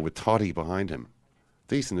Vecchio with Totti behind him.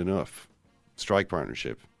 Decent enough strike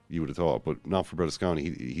partnership, you would have thought, but not for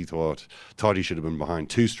Berlusconi. He thought Totti should have been behind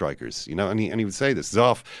two strikers, and he would say this.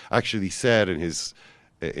 Zoff actually said in his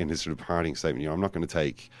sort of parting statement, I'm not going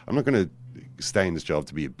to stay in this job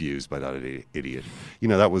to be abused by that idiot.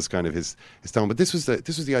 That was kind of his tone. But this was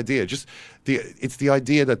the idea. It's the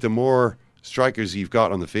idea that the more strikers you've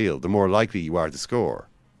got on the field, the more likely you are to score,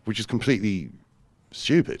 which is completely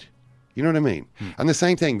stupid. You know what I mean? And the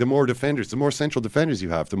same thing, the more central defenders you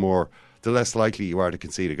have, the less likely you are to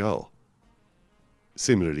concede a goal.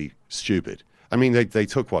 Similarly stupid. I mean, they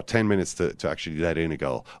took 10 minutes to actually let in a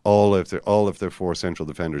goal. All of their four central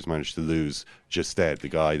defenders managed to lose Justed, the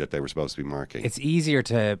guy that they were supposed to be marking. It's easier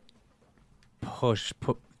to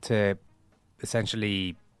to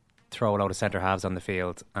essentially throw a load of centre halves on the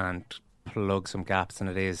field and plug some gaps than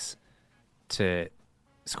it is to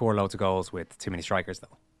score loads of goals with too many strikers,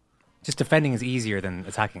 though. Just defending is easier than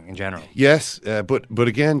attacking in general. Yes, but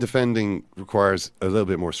again, defending requires a little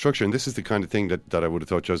bit more structure, and this is the kind of thing that I would have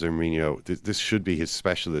thought Jose Mourinho, this should be his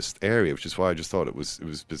specialist area, which is why I just thought it was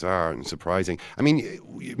bizarre and surprising. I mean,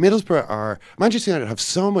 Manchester United have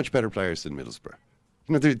so much better players than Middlesbrough.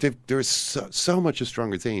 There is so much a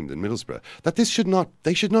stronger team than Middlesbrough that they should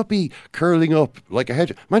not be curling up like a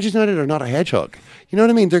hedgehog. Manchester United are not a hedgehog. You know what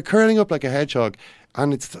I mean? They're curling up like a hedgehog.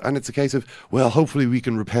 And it's a case of, well, hopefully we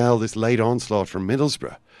can repel this late onslaught from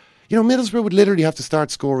Middlesbrough. Middlesbrough would literally have to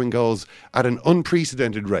start scoring goals at an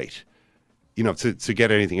unprecedented rate, to get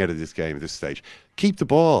anything out of this game at this stage. Keep the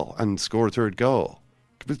ball and score a third goal.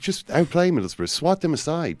 But just outplay Middlesbrough, swat them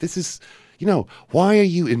aside. This is, why are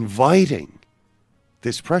you inviting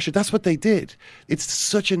this pressure? That's what they did. It's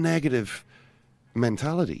such a negative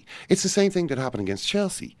mentality. It's the same thing that happened against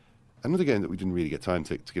Chelsea. Another game that we didn't really get time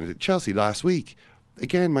to get into. Chelsea last week.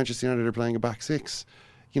 Again, Manchester United are playing a back six.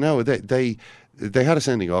 They had a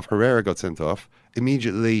sending off. Herrera got sent off.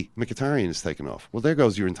 Immediately, Mkhitaryan is taken off. Well, there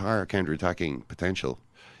goes your entire counter-attacking potential.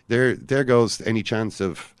 There goes any chance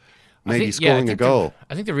of scoring a goal.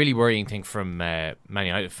 I think the really worrying thing from Man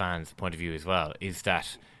United fans' point of view as well is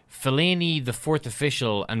that Fellaini, the fourth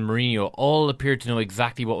official, and Mourinho all appeared to know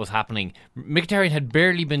exactly what was happening. Mkhitaryan had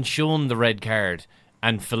barely been shown the red card,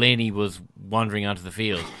 and Fellaini was wandering onto the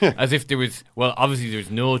field as if there was, obviously there's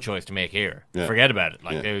no choice to make here. Yeah. Forget about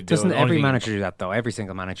it. Doesn't every manager do that, though? Every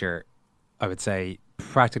single manager, I would say,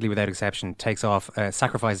 practically without exception, takes off,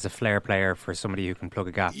 sacrifices a flair player for somebody who can plug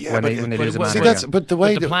a gap. Yeah, but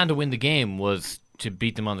the plan to win the game was to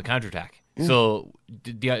beat them on the counter-attack. Yeah. So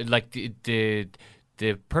the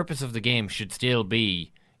purpose of the game should still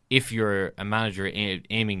be, if you're a manager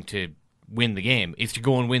aiming to win the game, is to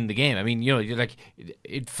go and win the game. I mean,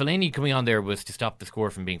 Fellaini coming on there was to stop the score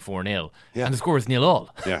from being 4-0, and the score was 0-0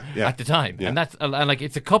 at the time, and that's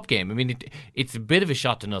it's a cup game. I mean, it's a bit of a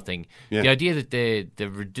shot to nothing. The idea that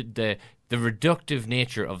the reductive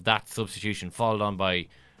nature of that substitution, followed on by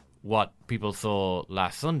what people saw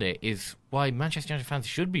last Sunday, is why Manchester United fans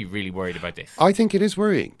should be really worried about this. I think it is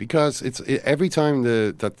worrying because every time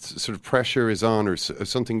that sort of pressure is on or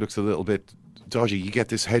something looks a little bit dodgy, you get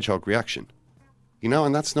this hedgehog reaction,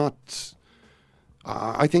 and that's not.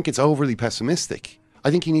 I think it's overly pessimistic.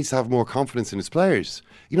 I think he needs to have more confidence in his players.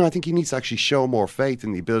 I think he needs to actually show more faith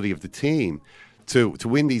in the ability of the team to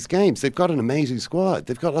win these games. They've got an amazing squad.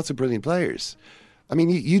 They've got lots of brilliant players. I mean,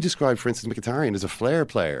 you described, for instance, Mkhitaryan as a flair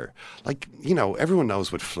player. Everyone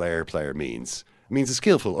knows what flair player means. It means a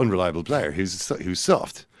skillful, unreliable player who's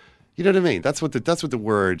soft. You know what I mean? That's what the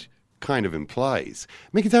word kind of implies.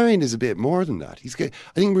 Mkhitaryan is a bit more than that. I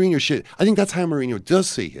think Mourinho should. I think that's how Mourinho does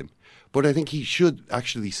see him, but I think he should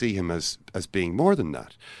actually see him as being more than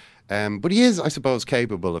that. But he is, I suppose,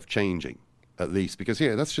 capable of changing at least, because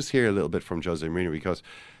here, let's just hear a little bit from Jose Mourinho, because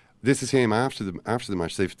this is him after the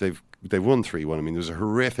match. They've won 3-1. I mean, there was a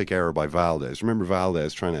horrific error by Valdez. Remember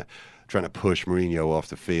Valdez trying to push Mourinho off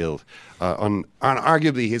the field on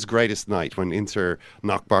arguably his greatest night, when Inter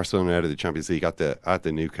knocked Barcelona out of the Champions League at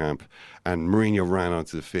the Nou Camp, and Mourinho ran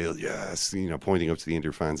onto the field, yes, pointing up to the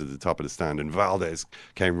Inter fans at the top of the stand, and Valdez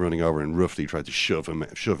came running over and roughly tried to shove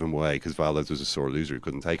him away, because Valdez was a sore loser who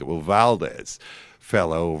couldn't take it. Well, Valdez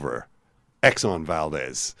fell over. Exxon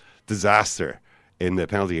Valdez, disaster in the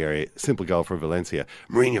penalty area. Simple goal for Valencia.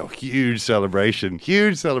 Mourinho, huge celebration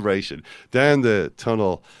down the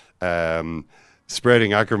tunnel,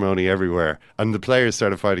 spreading acrimony everywhere, and the players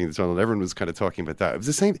started fighting in the tunnel. Everyone was kind of talking about that. It was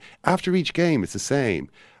the same after each game. It's the same.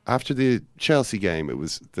 After the Chelsea game, it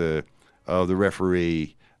was the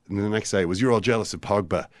referee. And the next day it was, you're all jealous of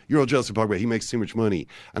Pogba. He makes too much money.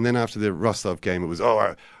 And then after the Rostov game, it was,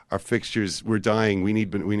 our fixtures, we're dying. We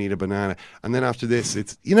need a banana. And then after this,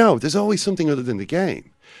 it's, there's always something other than the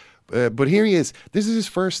game. But here he is. This is his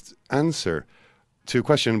first answer to a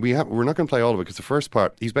question. We're not going to play all of it, because the first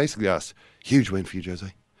part, he's basically asked, huge win for you,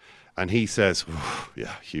 Jose. And he says,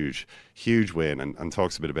 yeah, huge win, and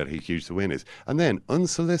talks a bit about how huge the win is. And then,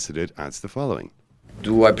 unsolicited, adds the following.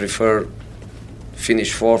 Do I prefer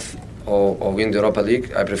finish fourth or win the Europa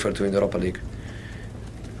League? I prefer to win the Europa League,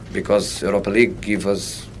 because Europa League give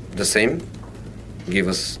us the same, give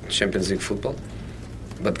us Champions League football,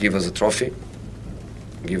 but give us a trophy,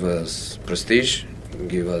 give us prestige,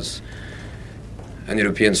 give us an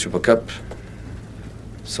European Super Cup.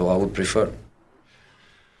 So I would prefer.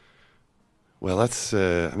 Well, that's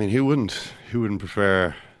who wouldn't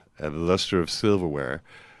prefer the luster of silverware,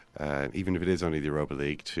 even if it is only the Europa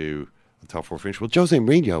League, to the top 4 finish? Well, Jose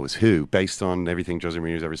Mourinho is who, based on everything Jose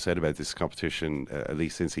Mourinho's ever said about this competition, at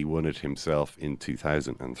least since he won it himself in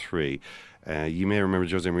 2003. You may remember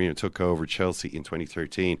Jose Mourinho took over Chelsea in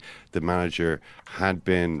 2013. The manager had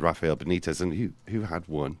been Rafael Benitez, and who had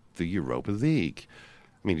won the Europa League.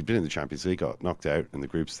 I mean, he'd been in the Champions League, got knocked out in the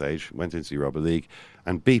group stage, went into the Europa League,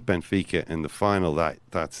 and beat Benfica in the final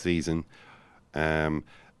that season,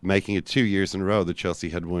 making it 2 years in a row that Chelsea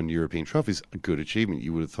had won European trophies. A good achievement,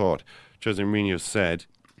 you would have thought. Jose Mourinho said,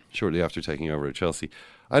 shortly after taking over at Chelsea,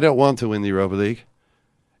 I don't want to win the Europa League.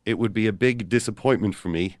 It would be a big disappointment for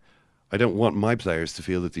me. I don't want my players to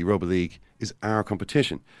feel that the Europa League is our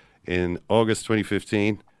competition. In August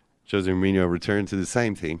 2015, Jose Mourinho returned to the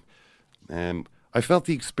same team. I felt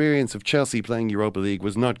the experience of Chelsea playing Europa League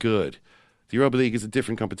was not good. The Europa League is a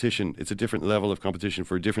different competition. It's a different level of competition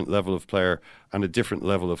for a different level of player and a different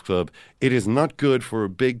level of club. It is not good for a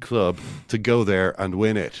big club to go there and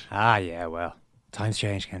win it. Ah, yeah, well, times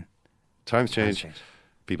change, Ken. Times change.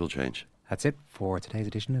 People change. That's it for today's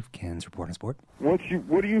edition of Ken's Report on Sport. What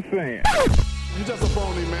are you saying? You just a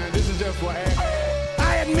phony, man. This is just for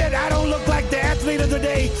I admit I don't look like the athlete of the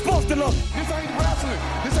day supposed to look. This ain't wrestling.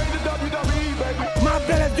 This ain't the WWE, baby. My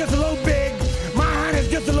belly's just a little big. My hand is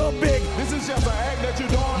just a little big. This is just an act that you're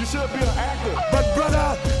doing. You should be an actor. But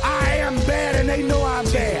brother, I am bad and they know I'm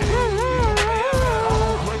bad.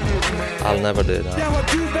 I'll never do that. There were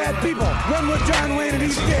two bad people. One was John Wayne and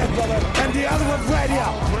he's dead, brother. And the other was right here.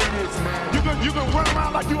 You can run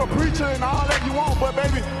around like you a preacher and all that you want, but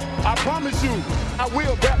baby, I promise you, I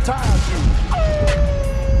will baptize you.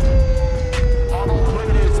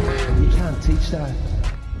 You can't teach that.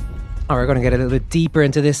 All right, we're going to get a little bit deeper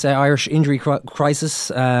into this Irish injury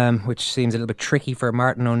crisis, which seems a little bit tricky for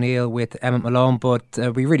Martin O'Neill with Emmett Malone. But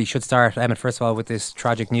we really should start, Emmett, first of all, with this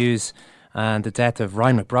tragic news and the death of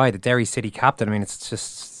Ryan McBride, the Derry City captain. I mean, it's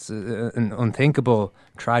just an unthinkable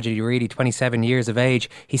tragedy, really. 27 years of age.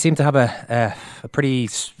 He seemed to have a pretty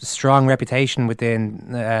strong reputation within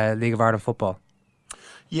League of Ireland football.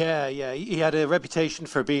 Yeah. He had a reputation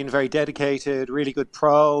for being very dedicated, really good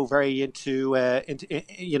pro, very into a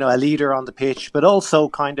leader on the pitch, but also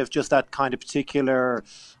kind of just that kind of particular,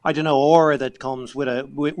 I don't know, aura that comes with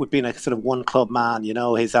being a sort of one club man. You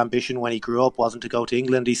know, his ambition when he grew up wasn't to go to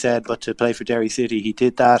England, he said, but to play for Derry City. He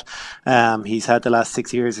did that. He's had the last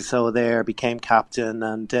 6 years or so there, became captain,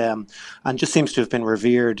 and just seems to have been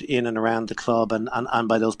revered in and around the club and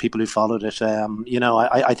by those people who followed it.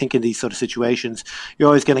 I think in these sort of situations, you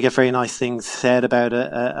always always going to get very nice things said about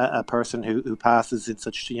a person who passes in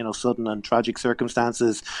such sudden and tragic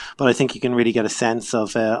circumstances. But I think you can really get a sense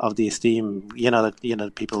of the esteem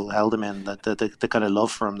that people held him in, that the kind of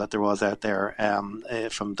love for him that there was out there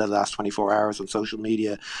from the last 24 hours on social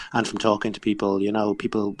media and from talking to people.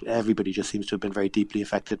 Everybody just seems to have been very deeply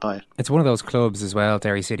affected by it. It's one of those clubs as well,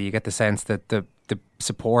 Derry City. You get the sense that the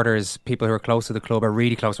supporters, people who are close to the club, are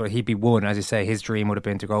really close. Well, he'd be one, as you say. His dream would have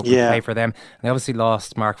been to go play for them. And they obviously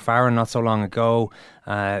lost Mark Farron not so long ago,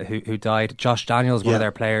 who died. Josh Daniels, one of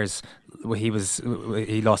their players,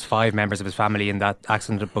 he lost 5 members of his family in that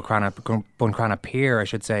accident at Buncrana Pier, I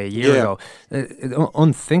should say, a year ago. An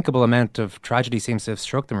unthinkable amount of tragedy seems to have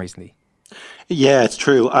struck them recently. Yeah, it's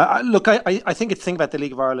true. I think it's the thing about the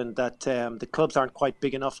League of Ireland that the clubs aren't quite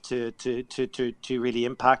big enough to really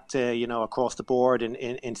impact across the board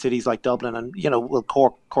in cities like Dublin and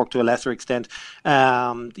Cork to a lesser extent.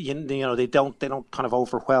 They don't kind of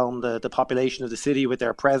overwhelm the population of the city with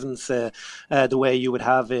their presence the way you would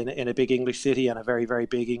have in a big English city and a very, very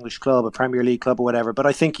big English club, a Premier League club or whatever. But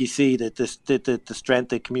I think you see that the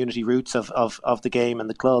strength, the community roots of the game and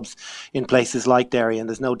the clubs in places like Derry, and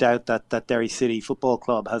there's no doubt that Derry City Football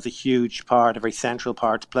Club has a huge part, a very central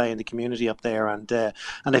part to play in the community up there, and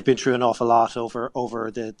they've been through an awful lot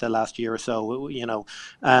over the last year or so.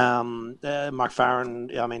 Mark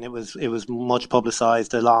Farron, I mean, it was much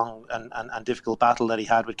publicised, a long and difficult battle that he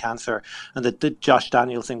had with cancer, and the Josh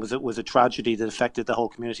Daniels thing was a tragedy that affected the whole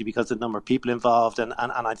community because of the number of people involved, and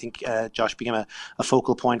I think Josh became a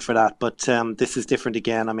focal point for that. But this is different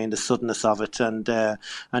again. I mean, the suddenness of it, and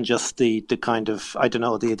just the kind of, I don't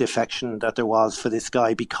know, the affection that there was for this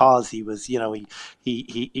guy because he was,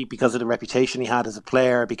 he because of the reputation he had as a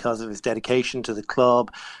player, because of his dedication to the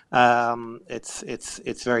club.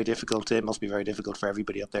 It's very difficult. It must be very difficult for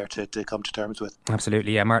everybody up there to come to terms with.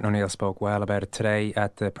 Absolutely, yeah. Martin O'Neill spoke well about it today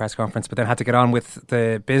at the press conference, but then had to get on with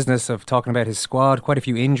the business of talking about his squad. Quite a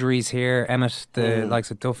few injuries here. Emmett, the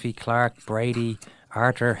likes of Duffy, Clark, Brady,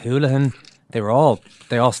 Arthur, Houlihan. They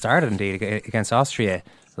all started indeed against Austria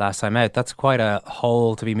last time out. That's quite a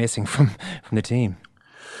hole to be missing from the team.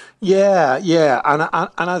 Yeah,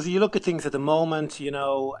 and as you look at things at the moment,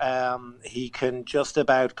 he can just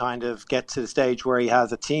about kind of get to the stage where he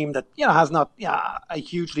has a team that has not a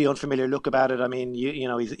hugely unfamiliar look about it. I mean,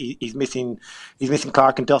 he's missing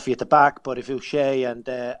Clark and Duffy at the back, but if O'Shea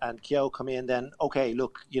and Keogh come in, then okay,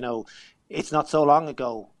 look, it's not so long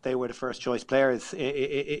ago they were the first choice players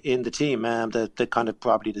in the team, the kind of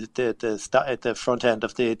probably the front end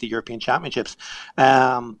of the European Championships.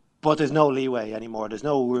 But there's no leeway anymore. There's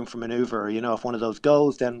no room for manoeuvre. If one of those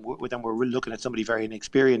goes, then we're looking at somebody very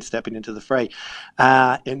inexperienced stepping into the fray.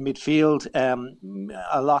 In midfield,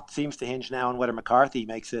 a lot seems to hinge now on whether McCarthy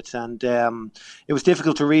makes it. And it was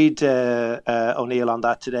difficult to read O'Neill on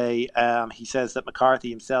that today. He says that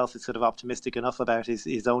McCarthy himself is sort of optimistic enough about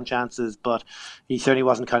his own chances, but he certainly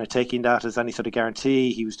wasn't kind of taking that as any sort of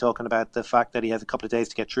guarantee. He was talking about the fact that he has a couple of days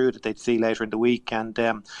to get through that they'd see later in the week. And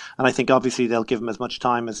I think obviously they'll give him as much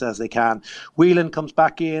time as they can. Whelan comes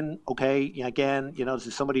back in. Okay, again, this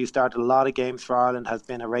is somebody who started a lot of games for Ireland, has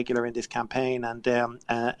been a regular in this campaign, and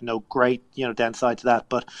no great downside to that.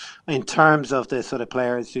 But in terms of the sort of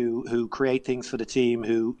players who create things for the team,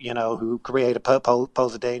 who create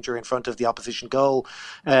pose a danger in front of the opposition goal,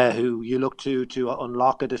 who you look to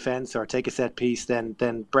unlock a defence or take a set piece, then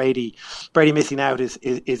Brady missing out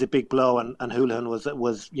is a big blow, and Houlihan was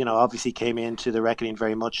obviously came into the reckoning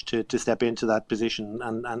very much to step into that position,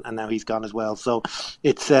 and now he's gone as well. So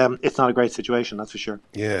it's not a great situation, that's for sure.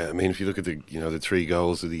 Yeah, I mean, if you look at the 3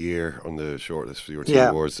 goals of the year on the shortlist for your team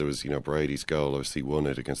awards, there was Brady's goal obviously won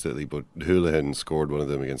it against Italy, but Houlihan scored one of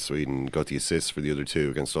them against Sweden, got the assist for the other 2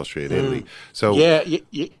 against Austria and Italy. So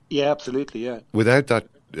yeah, absolutely, yeah. Without that,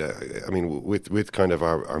 I mean, with kind of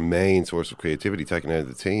our main source of creativity taken out of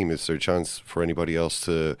the team, is there a chance for anybody else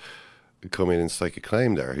to come in and stake a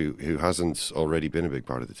claim there who hasn't already been a big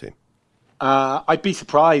part of the team? I'd be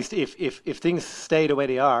surprised if things stay the way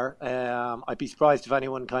they are. I'd be surprised if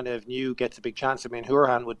anyone kind of new gets a big chance. I mean,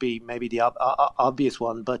 Houlihan would be maybe the obvious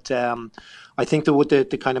one, but I think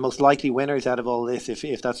the kind of most likely winners out of all this,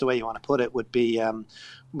 if that's the way you want to put it, would be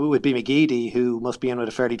McGeady, who must be in with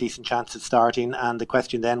a fairly decent chance at starting, and the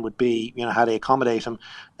question then would be, how they accommodate him,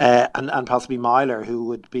 and possibly Myler, who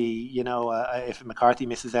would be, if McCarthy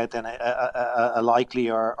misses out, then a likely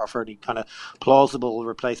or fairly kind of plausible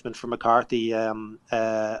replacement for McCarthy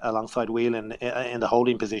alongside Whelan in the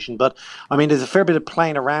holding position. But I mean, there's a fair bit of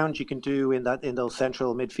playing around you can do in those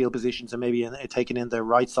central midfield positions, and maybe taking in the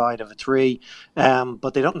right side of a 3,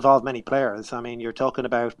 but they don't involve many players. I mean, you're talking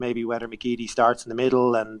about maybe whether McGeady starts in the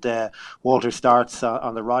middle. and Walter starts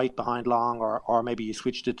on the right behind Long, or maybe you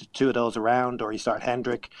switch the two of those around, or you start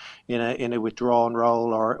Hendrick in a withdrawn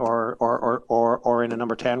role, or in a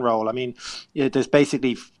number 10 role. I mean, there's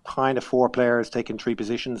basically kind of 4 players taking 3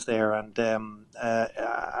 positions there, and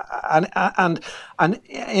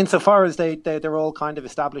insofar as they're all kind of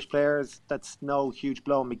established players, that's no huge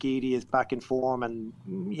blow. McGeady is back in form, and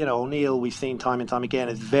O'Neill, we've seen time and time again,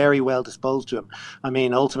 is very well disposed to him. I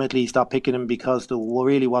mean, ultimately he stopped picking him because there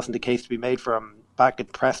really wasn't a case to be made for him. Back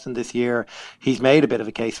at Preston this year, he's made a bit of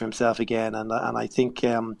a case for himself again, and I think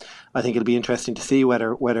it'll be interesting to see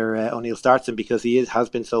whether O'Neill starts him, because he has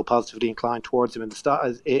been so positively inclined towards him in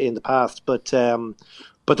the past. But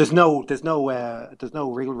there's no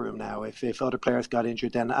wriggle room now. If other players got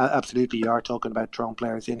injured, then absolutely you are talking about throwing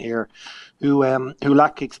players in here who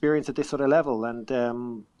lack experience at this sort of level. And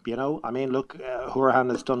I mean, look, Hourihane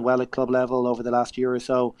has done well at club level over the last year or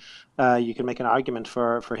so. You can make an argument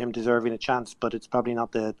for him deserving a chance, but it's probably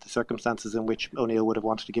not the circumstances in which O'Neill would have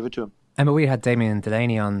wanted to give it to him. Emma, we had Damien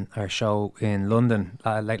Delaney on our show in London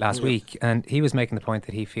late last week, and he was making the point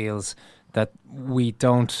that he feels that we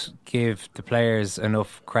don't give the players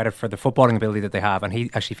enough credit for the footballing ability that they have, and he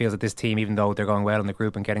actually feels that this team, even though they're going well in the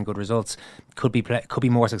group and getting good results, could be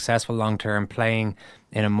more successful long term playing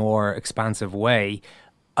in a more expansive way.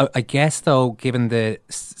 I guess, though, given the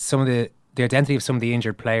identity of some of the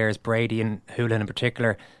injured players, Brady and Houlihan in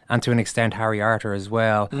particular, and to an extent Harry Arter as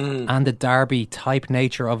well, and the derby type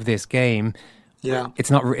nature of this game, it's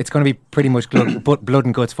going to be pretty much blood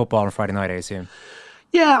and guts football on Friday night, I assume.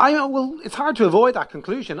 Yeah, well, it's hard to avoid that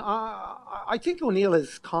conclusion. I think O'Neill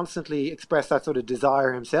has constantly expressed that sort of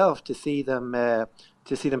desire himself to see them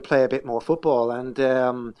play a bit more football, and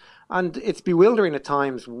it's bewildering at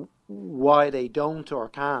times why they don't or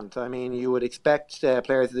can't. I mean, you would expect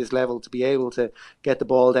players at this level to be able to get the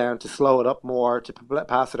ball down, to slow it up more, to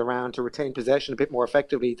pass it around, to retain possession a bit more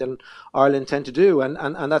effectively than Ireland tend to do. And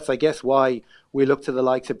that's, I guess, why we look to the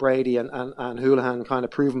likes of Brady and Houlihan, kind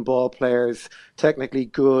of proven ball players, technically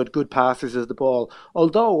good passers of the ball.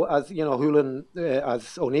 Although, as Houlihan,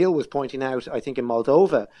 as O'Neill was pointing out, I think in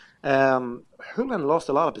Moldova, Houlihan lost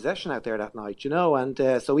a lot of possession out there that night, and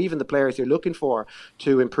so even the players you're looking for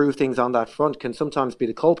to improve things on that front can sometimes be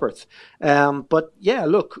the culprits. But yeah,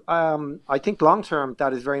 look, I think long term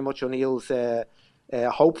that is very much O'Neill's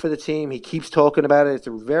hope for the team. He keeps talking about it. It's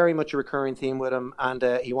very much a recurring theme with him, and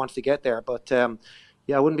he wants to get there. But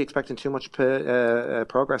I wouldn't be expecting too much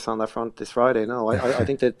progress on that front this Friday. No, I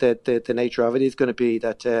think that the nature of it is going to be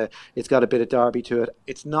that it's got a bit of derby to it.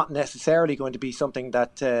 It's not necessarily going to be something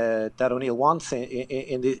that O'Neill wants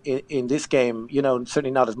in this game.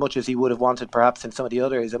 Certainly not as much as he would have wanted perhaps in some of the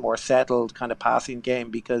others, a more settled kind of passing game,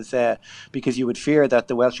 because you would fear that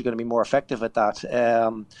the Welsh are going to be more effective at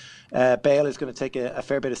that. Bale is going to take a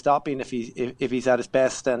fair bit of stopping if he's at his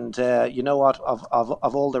best, and you know what,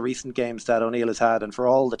 of all the recent games that O'Neill has had, and for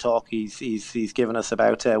all the talk he's given us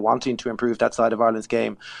about wanting to improve that side of Ireland's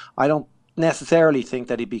game, I don't necessarily think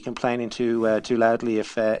that he'd be complaining too loudly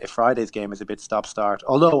if Friday's game is a bit stop-start.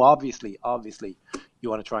 Although obviously you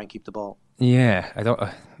want to try and keep the ball. Yeah, I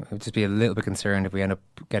would just be a little bit concerned if we end up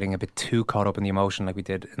getting a bit too caught up in the emotion like we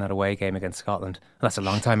did in that away game against Scotland. Well, that's a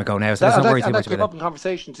long time ago now, so let's not worry too much about that. That came up in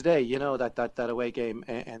conversation today, that away game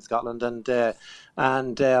in Scotland, and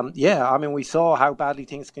I mean, we saw how badly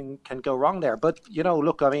things can go wrong there. But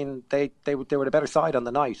look, I mean, they were the better side on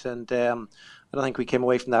the night, and I don't think we came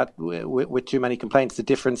away from that with too many complaints. The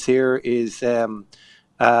difference here is the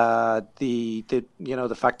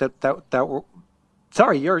fact that we're.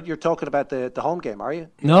 Sorry, you're talking about the home game, are you?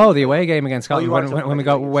 No, the away game against Scotland, when we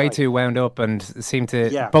got way too wound up and seemed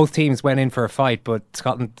to... Both teams went in for a fight, but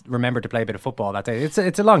Scotland remembered to play a bit of football that day. It's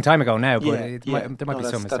a long time ago now, but there might be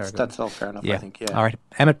some historical... That's all fair enough, I think, yeah. All right.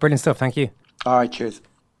 Emmett, brilliant stuff, thank you. All right, cheers.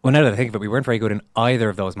 Well, now that I think of it, we weren't very good in either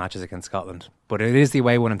of those matches against Scotland. But it is the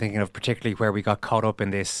away one I'm thinking of, particularly where we got caught up in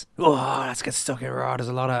this, let's get stuck in raw. There's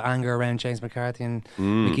a lot of anger around James McCarthy and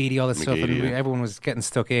McGeady, all this stuff, and everyone was getting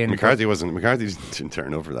stuck in. McCarthy didn't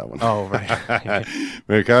turn over that one. Oh, right.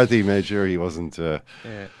 McCarthy made sure he wasn't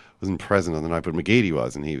present on the night, but McGeady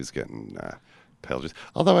was, and he was getting pelted.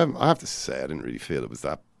 Although I have to say, I didn't really feel it was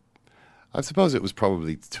that. I suppose it was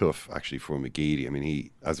probably tough, actually, for McGeady. I mean,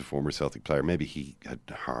 he, as a former Celtic player, maybe he had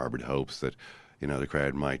harboured hopes that, the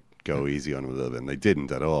crowd might go easy on him a little bit, and they didn't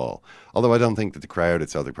at all. Although I don't think that the crowd at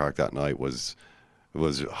Celtic Park that night was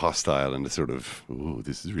hostile and the sort of,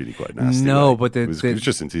 this is really quite nasty. No, but it was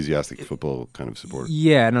just enthusiastic football kind of support.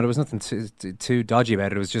 Yeah, no, there was nothing too dodgy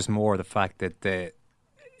about it. It was just more the fact that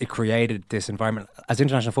it created this environment. As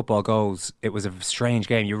international football goes, it was a strange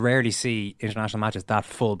game. You rarely see international matches that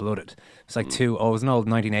full-blooded. It's like it was an old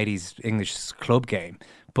 1980s English club game.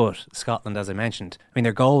 But Scotland, as I mentioned, I mean,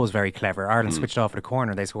 their goal was very clever. Ireland switched off at a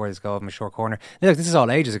corner. They scored this goal from a short corner. Now, look, this is all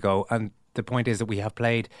ages ago, and the point is that we have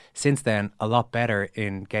played since then a lot better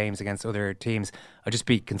in games against other teams. I'd just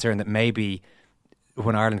be concerned that maybe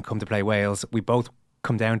when Ireland come to play Wales, we both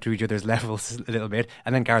come down to each other's levels a little bit,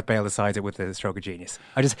 and then Gareth Bale decides it with a stroke of genius.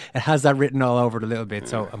 It has that written all over it a little bit.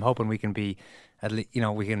 So I'm hoping we can be,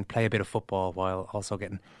 we can play a bit of football while also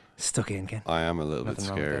getting stuck in, Ken. I am a little bit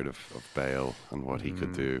scared of Bale and what he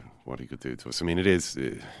could do, to us. I mean, it is,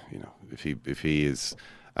 if he is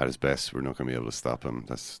at his best, we're not going to be able to stop him.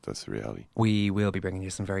 That's the reality. We will be bringing you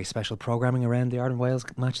some very special programming around the Ireland-Wales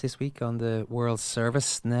match this week on the World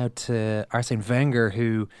Service. Now to Arsene Wenger,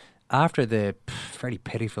 who, after the fairly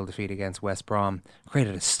pitiful defeat against West Brom,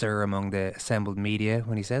 created a stir among the assembled media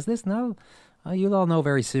when he says, "Listen, you'll all know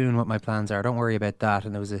very soon what my plans are. Don't worry about that."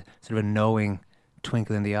 And there was a sort of a knowing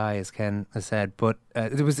twinkle in the eye, as Ken has said, but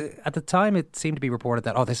it was at the time it seemed to be reported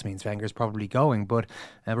that this means Wenger's probably going, but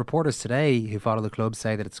reporters today who follow the club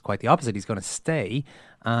say that it's quite the opposite. He's going to stay.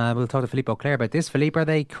 We'll talk to Philippe Auclair about this. Philippe, are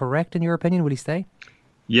they correct in your opinion? Will he stay?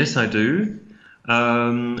 Yes, I do.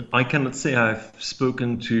 I cannot say I've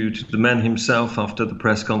spoken to the man himself after the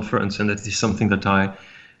press conference, and that is something that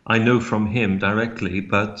I know from him directly,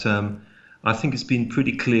 but I think it's been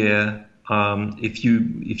pretty clear. If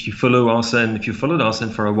you follow Arsene, if you followed Arsene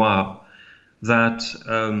for a while, that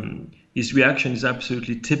his reaction is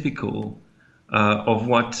absolutely typical of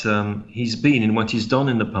what he's been and what he's done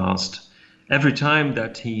in the past. Every time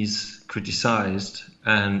that he's criticized,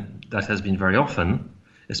 and that has been very often,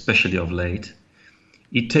 especially of late,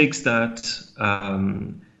 he takes that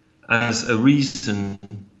as a reason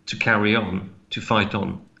to carry on, to fight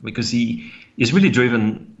on, because he is really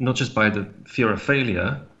driven not just by the fear of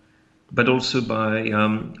failure, but also by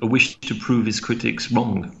a wish to prove his critics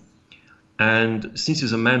wrong. And since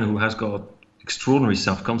he's a man who has got extraordinary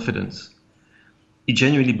self-confidence, he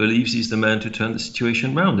genuinely believes he's the man to turn the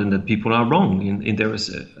situation around, and that people are wrong in their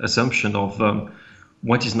assumption of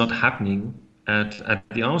what is not happening at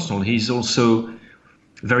the Arsenal. He's also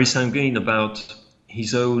very sanguine about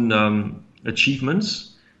his own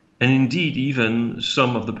achievements, and indeed even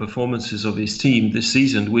some of the performances of his team this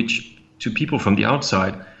season, which to people from the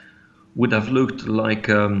outside would have looked like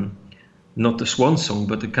not the swan song,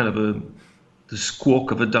 but the kind of the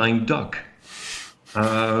squawk of a dying duck.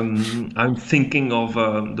 I'm thinking of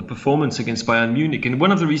the performance against Bayern Munich, and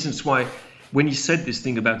one of the reasons why, when he said this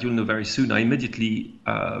thing about "you'll know very soon," I immediately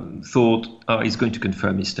thought he's going to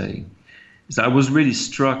confirm his staying. So I was really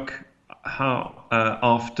struck how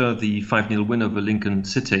after the 5-0 win over Lincoln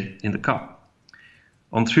City in the Cup,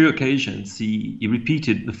 on 3 occasions he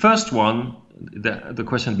repeated the first one. The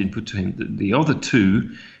question had been put to him. The other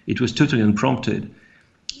 2, it was totally unprompted.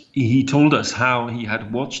 He told us how he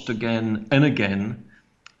had watched again and again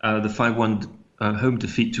the 5-1 home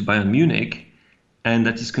defeat to Bayern Munich, and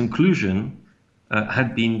that his conclusion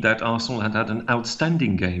had been that Arsenal had had an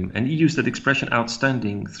outstanding game. And he used that expression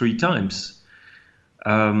 "outstanding" 3 times.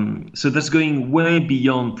 So that's going way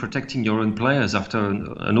beyond protecting your own players after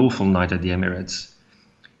an awful night at the Emirates.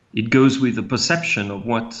 It goes with the perception of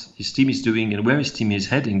what his team is doing and where his team is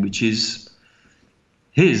heading, which is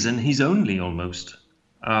his and his only almost.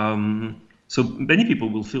 So many people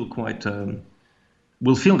will feel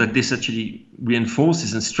that this actually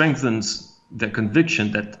reinforces and strengthens their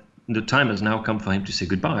conviction that the time has now come for him to say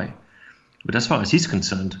goodbye. But as far as he's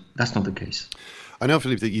concerned, that's not the case. I know,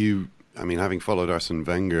 Philippe, that having followed Arsene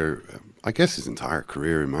Wenger, I guess his entire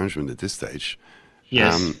career in management at this stage.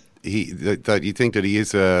 Yes. That you think that he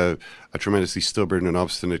is a tremendously stubborn and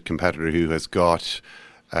obstinate competitor who has got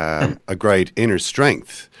a great inner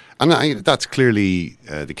strength, and that's clearly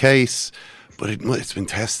the case. But it's been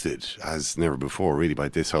tested as never before, really, by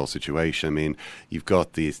this whole situation. I mean, you've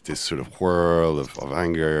got this sort of whirl of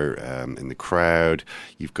anger in the crowd.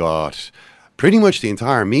 You've got pretty much the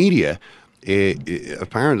entire media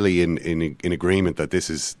apparently in agreement that this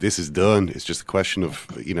is done. It's just a question of,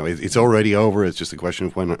 it's already over. It's just a question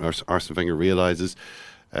of when Arsene Wenger realises.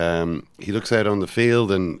 He looks out on the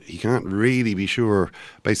field and he can't really be sure,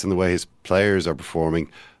 based on the way his players are performing,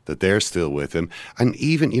 that they're still with him. And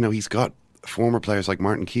even, he's got former players like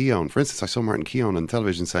Martin Keown. For instance, I saw Martin Keown on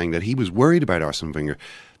television saying that he was worried about Arsene Wenger,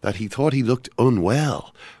 that he thought he looked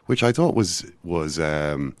unwell, which I thought was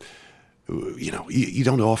you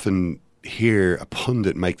don't often hear a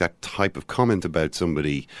pundit make that type of comment about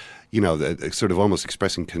somebody, sort of almost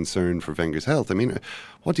expressing concern for Wenger's health. I mean,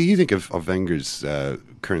 what do you think of Wenger's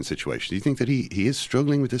current situation? Do you think that he is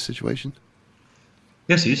struggling with this situation?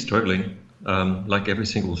 Yes, he's struggling. Like every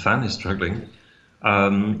single fan is struggling.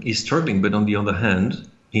 He's struggling, but on the other hand,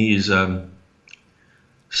 he is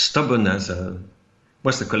stubborn as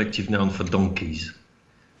what's the collective noun for donkeys?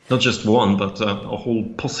 Not just one, but a whole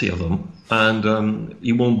posse of them. And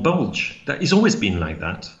he won't budge. He's always been like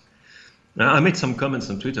that. Now, I made some comments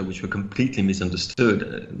on Twitter which were completely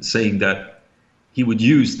misunderstood, saying that he would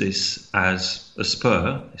use this as a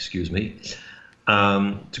spur,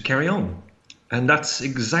 to carry on. And that's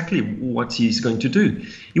exactly what he's going to do.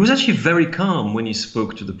 He was actually very calm when he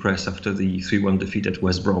spoke to the press after the 3-1 defeat at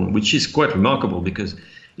West Brom, which is quite remarkable because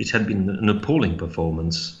it had been an appalling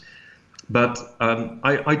performance. But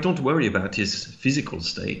I don't worry about his physical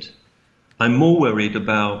state. I'm more worried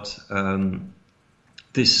about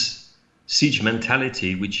this siege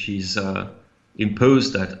mentality which he's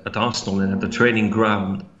imposed at Arsenal and at the training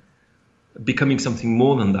ground, becoming something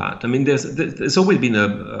more than that. I mean, there's always been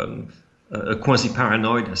a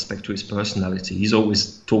quasi-paranoid aspect to his personality. He's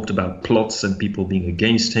always talked about plots and people being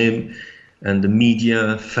against him, and the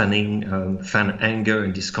media fanning fan anger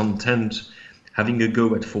and discontent, having a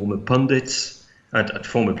go at former pundits, at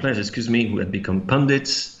former players, who had become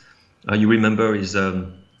pundits. You remember his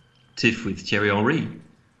tiff with Thierry Henry,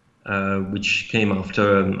 which came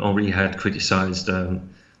after Henry had criticised the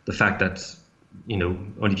fact that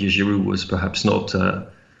Olivier Giroud was perhaps not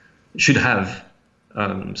should have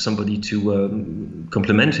somebody to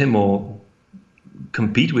complement him or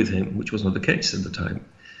compete with him, which was not the case at the time.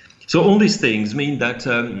 So all these things mean that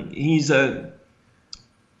he's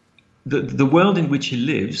the world in which he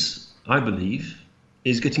lives, I believe,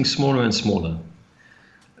 is getting smaller and smaller.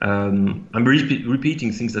 I'm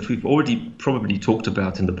repeating things that we've already probably talked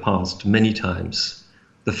about in the past many times.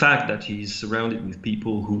 The fact that he's surrounded with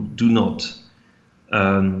people who do not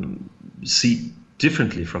see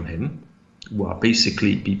differently from him, who are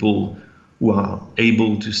basically people who are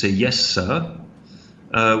able to say yes, sir,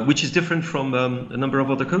 which is different from a number of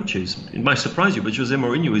other coaches. It might surprise you, but Jose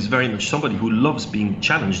Mourinho is very much somebody who loves being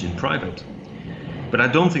challenged in private. But I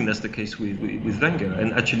don't think that's the case with Wenger.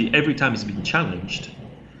 And actually, every time he's been challenged,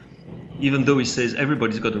 even though he says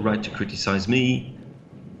everybody's got the right to criticize me,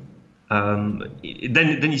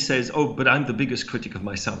 then he says, oh, but I'm the biggest critic of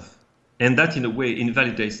myself. And that, in a way,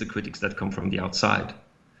 invalidates the critics that come from the outside.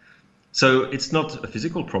 So it's not a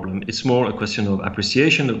physical problem. It's more a question of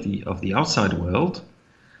appreciation of the outside world.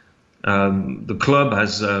 The club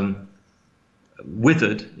has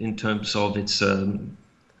withered in terms of its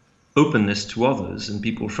openness to others and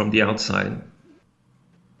people from the outside.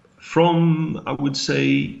 From, I would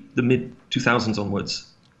say, the mid-2000s onwards.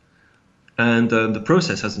 And the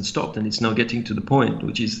process hasn't stopped, and it's now getting to the point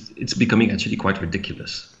which is it's becoming actually quite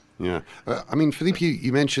ridiculous. Yeah. I mean, Philippe,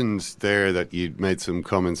 you mentioned there that you'd made some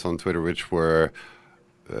comments on Twitter which were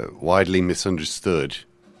widely misunderstood.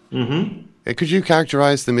 Mm-hmm. Could you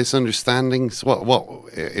characterize the misunderstandings?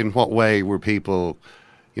 In what way were people,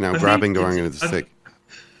 grabbing the wrong end of the stick?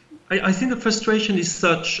 I think the frustration is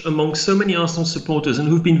such among so many Arsenal supporters, and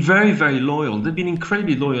who've been very, very loyal. They've been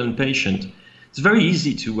incredibly loyal and patient. It's very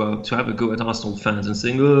easy to have a go at Arsenal fans and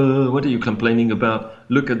saying, oh, what are you complaining about?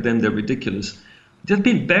 Look at them, they're ridiculous. They've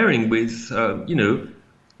been bearing with,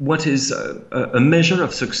 what is a measure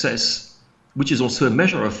of success, which is also a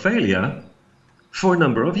measure of failure, for a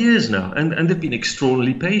number of years now. And they've been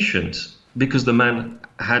extraordinarily patient because the man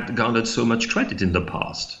had garnered so much credit in the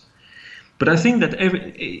past. But I think that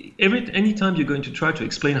any time you're going to try to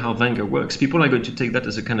explain how Wenger works, people are going to take that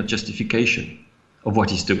as a kind of justification of what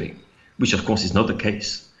he's doing, which of course is not the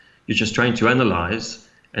case. You're just trying to analyze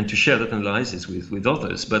and to share that analysis with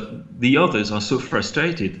others. But the others are so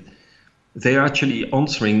frustrated, they are actually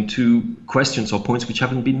answering to questions or points which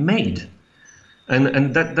haven't been made.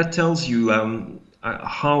 And that tells you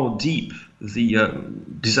how deep the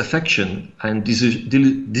disaffection and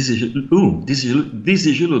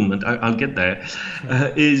disillusionment, I'll get there,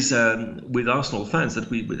 is with Arsenal fans,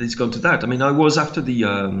 that it's gone to that. I mean, I was after the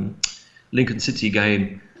Lincoln City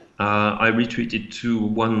game, I retreated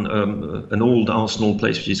to an old Arsenal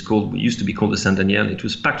place which used to be called the Saint Daniel. It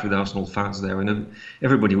was packed with Arsenal fans there, and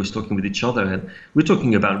everybody was talking with each other, and we're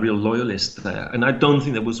talking about real loyalists there. And I don't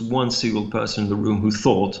think there was one single person in the room who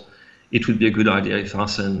thought it would be a good idea if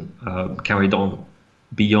Arsene carried on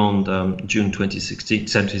beyond June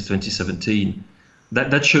 2017.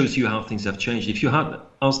 That shows you how things have changed. If you had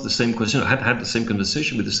asked the same question, had the same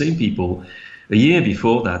conversation with the same people a year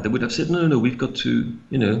before that, they would have said, no, we've got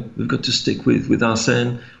to stick with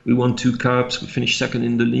Arsene. We won 2 cups. We finished second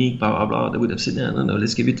in the league, blah, blah, blah. They would have said, no,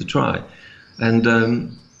 let's give it a try. And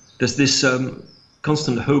there's this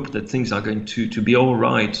constant hope that things are going to be all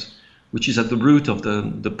right, which is at the root of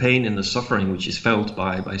the pain and the suffering which is felt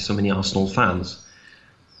by so many Arsenal fans,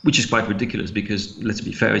 which is quite ridiculous because, let's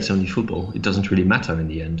be fair, it's only football. It doesn't really matter in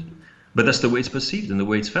the end. But that's the way it's perceived and the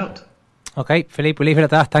way it's felt. Okay, Philippe, we'll leave it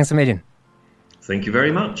at that. Thanks a million. Thank you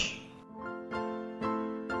very much.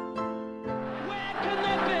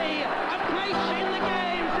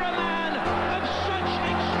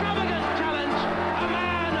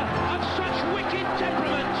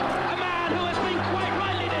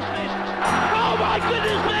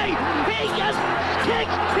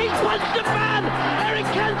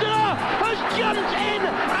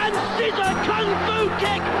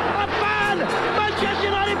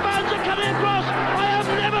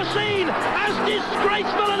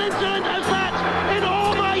 Disgraceful an incident as that in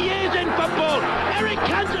all my years in football. Eric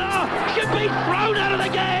Cantona should be thrown out of the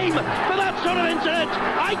game for that sort of incident.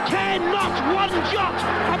 I care not one jot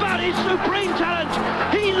about his supreme talent.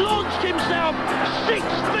 He launched himself 6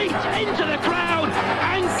 feet into the crowd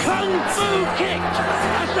and kung fu kicked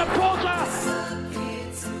a supporter.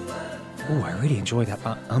 Oh, I really enjoyed that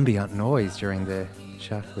ambient noise during the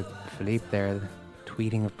chat with Philippe there.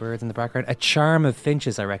 Tweeting of birds in the background. A charm of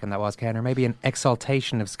finches, I reckon that was, Ken, or maybe an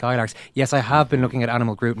exaltation of skylarks. Yes, I have been looking at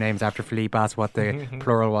animal group names after Philippe asked what the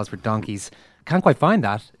plural was for donkeys. Can't quite find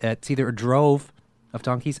that. It's either a drove of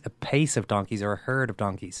donkeys, a pace of donkeys, or a herd of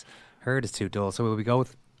donkeys. Herd is too dull, so will we go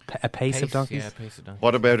with a pace of donkeys? Yeah, pace of donkeys.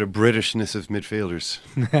 What about a Britishness of midfielders?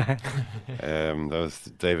 That was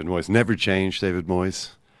David Moyes. Never changed, David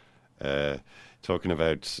Moyes. Talking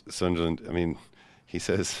about Sunderland, I mean, he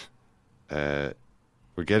says...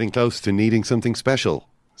 we're getting close to needing something special,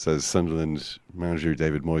 says Sunderland manager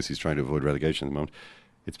David Moyes. He's trying to avoid relegation at the moment.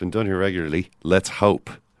 It's been done here regularly. Let's hope.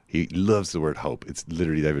 He loves the word hope. It's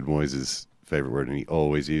literally David Moyes' favourite word, and he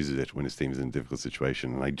always uses it when his team is in a difficult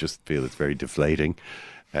situation. And I just feel it's very deflating.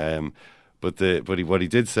 But what he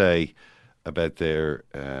did say about their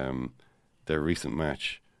recent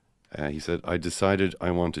match, he said, I decided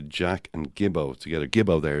I wanted Jack and Gibbo together.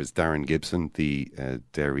 Gibbo there is Darren Gibson, the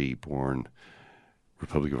Derry-born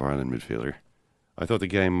Republic of Ireland midfielder. I thought the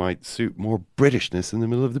game might suit more Britishness in the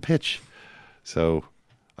middle of the pitch. So,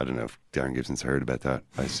 I don't know if Darren Gibson's heard about that.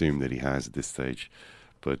 I assume that he has at this stage.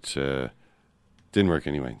 But didn't work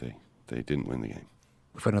anyway. They didn't win the game.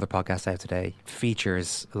 We've got another podcast out today.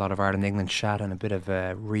 Features a lot of Ireland-England chat and a bit of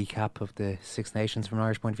a recap of the Six Nations from an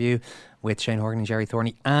Irish point of view with Shane Horgan and Jerry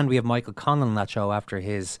Thorney. And we have Michael Conlon on that show after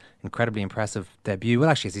his incredibly impressive debut. Well,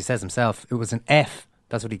 actually, as he says himself, it was an F.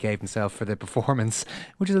 That's what he gave himself for the performance,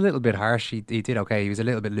 which is a little bit harsh. He did okay. He was a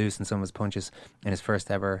little bit loose in some of his punches in his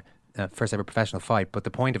first ever professional fight. But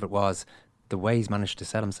the point of it was the way he's managed to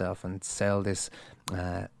sell himself and sell this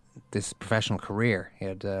professional career. He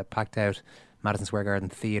had packed out Madison Square Garden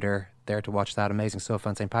Theatre there to watch that amazing stuff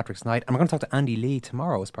on St. Patrick's Night. And we're going to talk to Andy Lee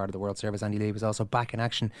tomorrow as part of the World Service. Andy Lee was also back in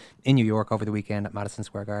action in New York over the weekend at Madison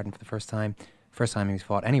Square Garden for the first time. First time he's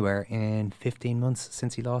fought anywhere in 15 months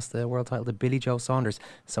since he lost the world title to Billy Joe Saunders.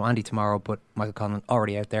 So Andy tomorrow, but Michael Conlon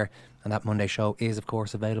already out there. And that Monday show is, of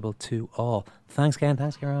course, available to all. Thanks, Ken.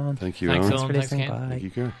 Thanks, Kieran. Thank you, Thanks, Owen. for listening. Bye. Thank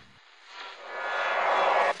you, Kieran.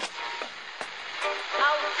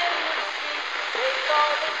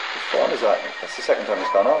 What fun is that? That's the second time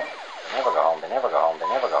it's gone off. They never go home, they never go home, they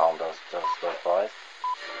never go home, those boys.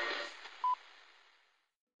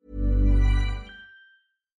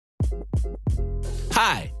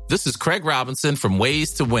 Hi, this is Craig Robinson from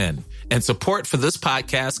Ways to Win, and support for this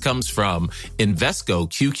podcast comes from Invesco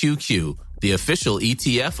QQQ, the official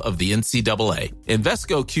ETF of the NCAA.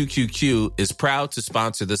 Invesco QQQ is proud to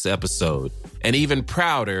sponsor this episode, and even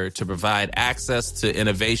prouder to provide access to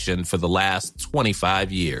innovation for the last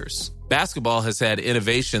 25 years. Basketball has had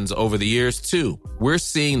innovations over the years, too. We're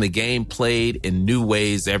seeing the game played in new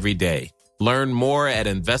ways every day. Learn more at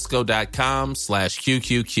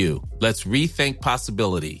Invesco.com/QQQ. Let's rethink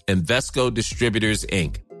possibility. Invesco Distributors,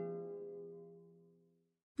 Inc.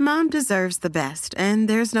 Mom deserves the best, and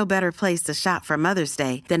there's no better place to shop for Mother's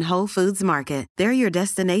Day than Whole Foods Market. They're your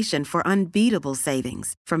destination for unbeatable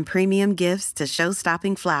savings, from premium gifts to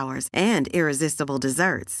show-stopping flowers and irresistible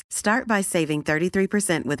desserts. Start by saving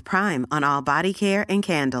 33% with Prime on all body care and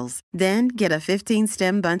candles. Then get a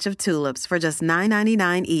 15-stem bunch of tulips for just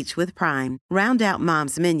 $9.99 each with Prime. Round out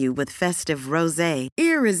Mom's menu with festive rosé,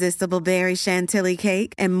 irresistible berry chantilly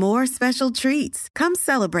cake, and more special treats. Come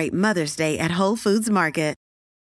celebrate Mother's Day at Whole Foods Market.